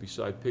of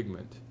beside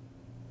pigment?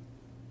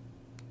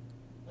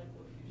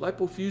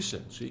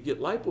 Lipofuscin. So you get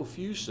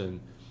lipofuscin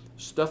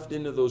stuffed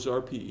into those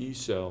RPE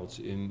cells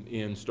in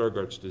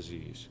Stargardt's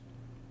disease.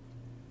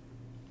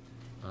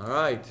 All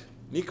right,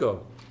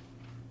 Nico,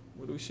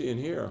 what do we see in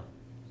here?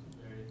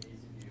 Very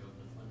easy view of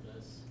the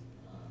fundus.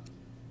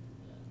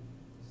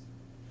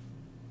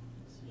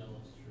 This yellow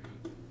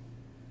streak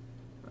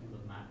from the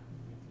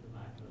macula to the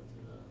optic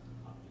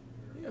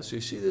nerve. Yeah, so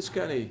you see this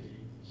kind of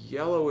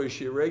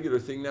yellowish, irregular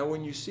thing. Now,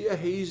 when you see a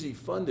hazy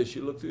fundus,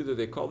 you look through there,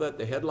 they call that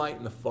the headlight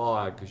in the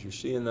fog, because you're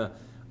seeing the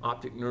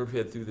optic nerve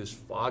head through this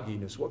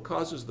fogginess. What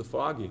causes the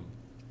fogging?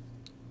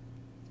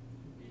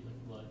 Could be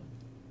like blood.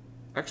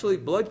 Actually,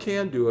 blood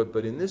can do it,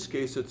 but in this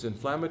case, it's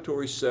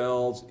inflammatory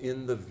cells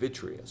in the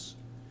vitreous.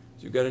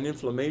 So you've got an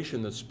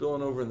inflammation that's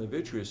spilling over in the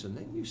vitreous, and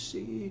then you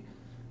see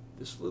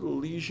this little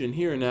lesion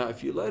here. Now,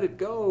 if you let it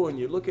go and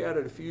you look at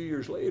it a few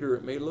years later,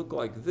 it may look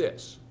like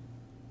this.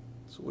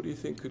 So what do you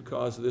think could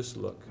cause this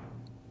look?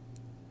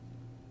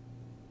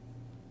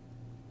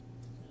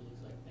 It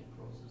looks like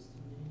necrosis to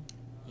me.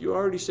 You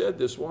already said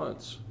this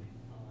once.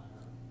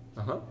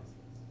 Uh-huh.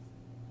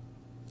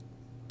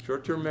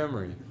 Short-term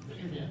memory.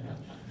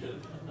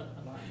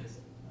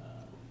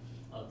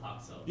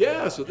 Toxo.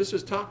 Yeah, so this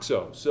is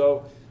toxo.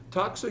 So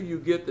toxo, you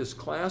get this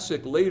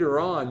classic, later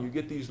on, you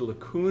get these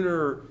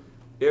lacunar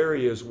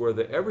areas where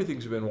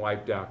everything's been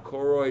wiped out.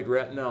 Choroid,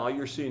 retina, all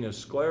you're seeing is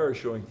sclera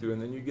showing through,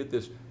 and then you get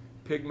this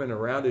pigment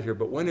around it here.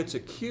 But when it's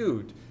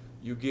acute,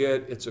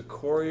 it's a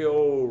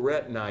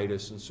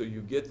chorioretinitis, and so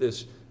you get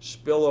this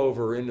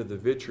spillover into the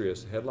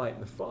vitreous, the headlight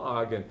and the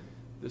fog, and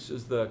this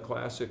is the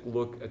classic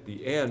look at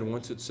the end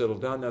once it's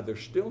settled down. Now, there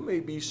still may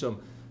be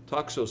some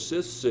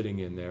toxocysts sitting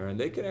in there, and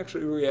they can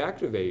actually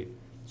reactivate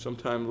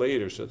sometime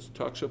later, so it's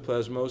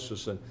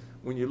toxoplasmosis. And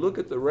when you look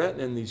at the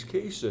retina in these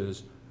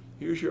cases,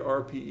 here's your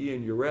RPE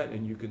and your retina,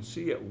 and you can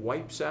see it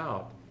wipes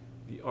out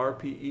the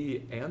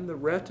RPE and the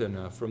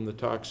retina from the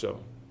toxo.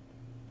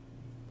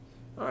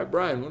 All right,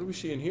 Brian, what are we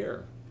seeing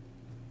here?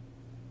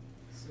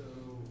 So,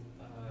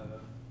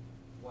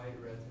 white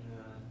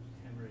retina,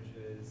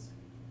 hemorrhages,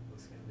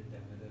 looks kind of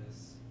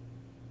edematous,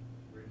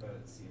 worried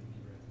about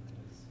CMV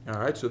retinitis.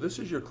 All right, so this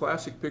is your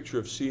classic picture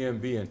of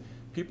CMV, and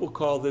people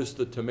call this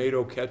the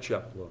tomato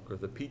ketchup look or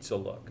the pizza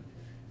look.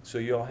 So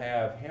you'll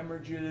have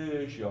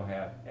hemorrhages, you'll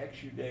have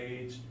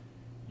exudates,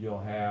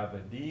 you'll have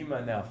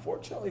edema. Now,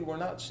 fortunately, we're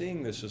not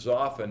seeing this as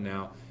often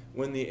now.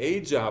 When the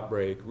AIDS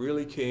outbreak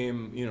really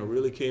came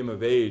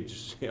of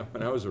age,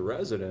 when I was a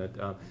resident,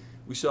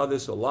 we saw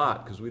this a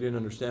lot because we didn't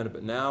understand it.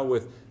 But now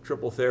with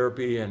triple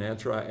therapy and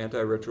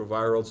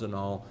antiretrovirals and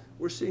all,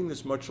 we're seeing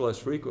this much less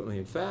frequently.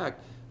 In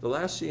fact, the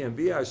last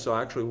CMV I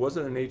saw actually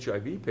wasn't an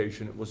HIV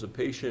patient. It was a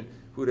patient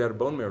who had a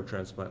bone marrow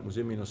transplant and was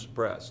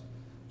immunosuppressed.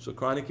 So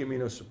chronic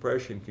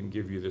immunosuppression can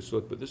give you this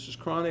look. But this is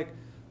chronic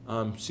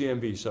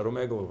CMV,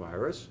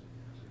 cytomegalovirus.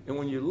 And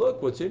when you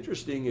look, what's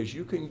interesting is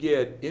you can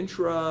get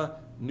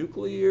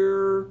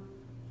intranuclear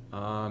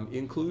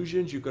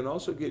inclusions. You can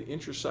also get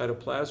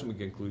intracytoplasmic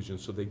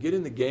inclusions. So they get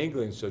in the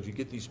ganglion cells. You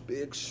get these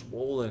big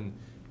swollen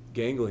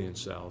ganglion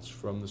cells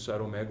from the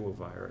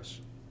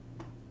cytomegalovirus.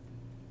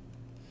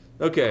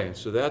 Okay,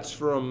 so that's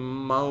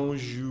from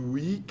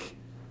Montjuic,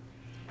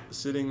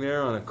 sitting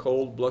there on a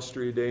cold,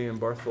 blustery day in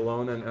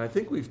Barcelona. And I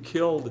think we've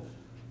killed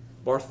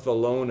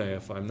Barcelona,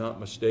 if I'm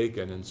not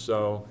mistaken. And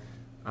so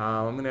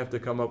I'm going to have to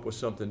come up with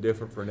something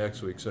different for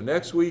next week. So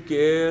next week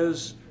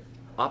is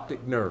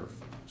optic nerve.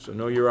 So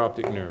know your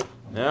optic nerve.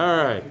 All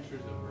right.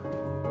 Pictures of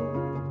her.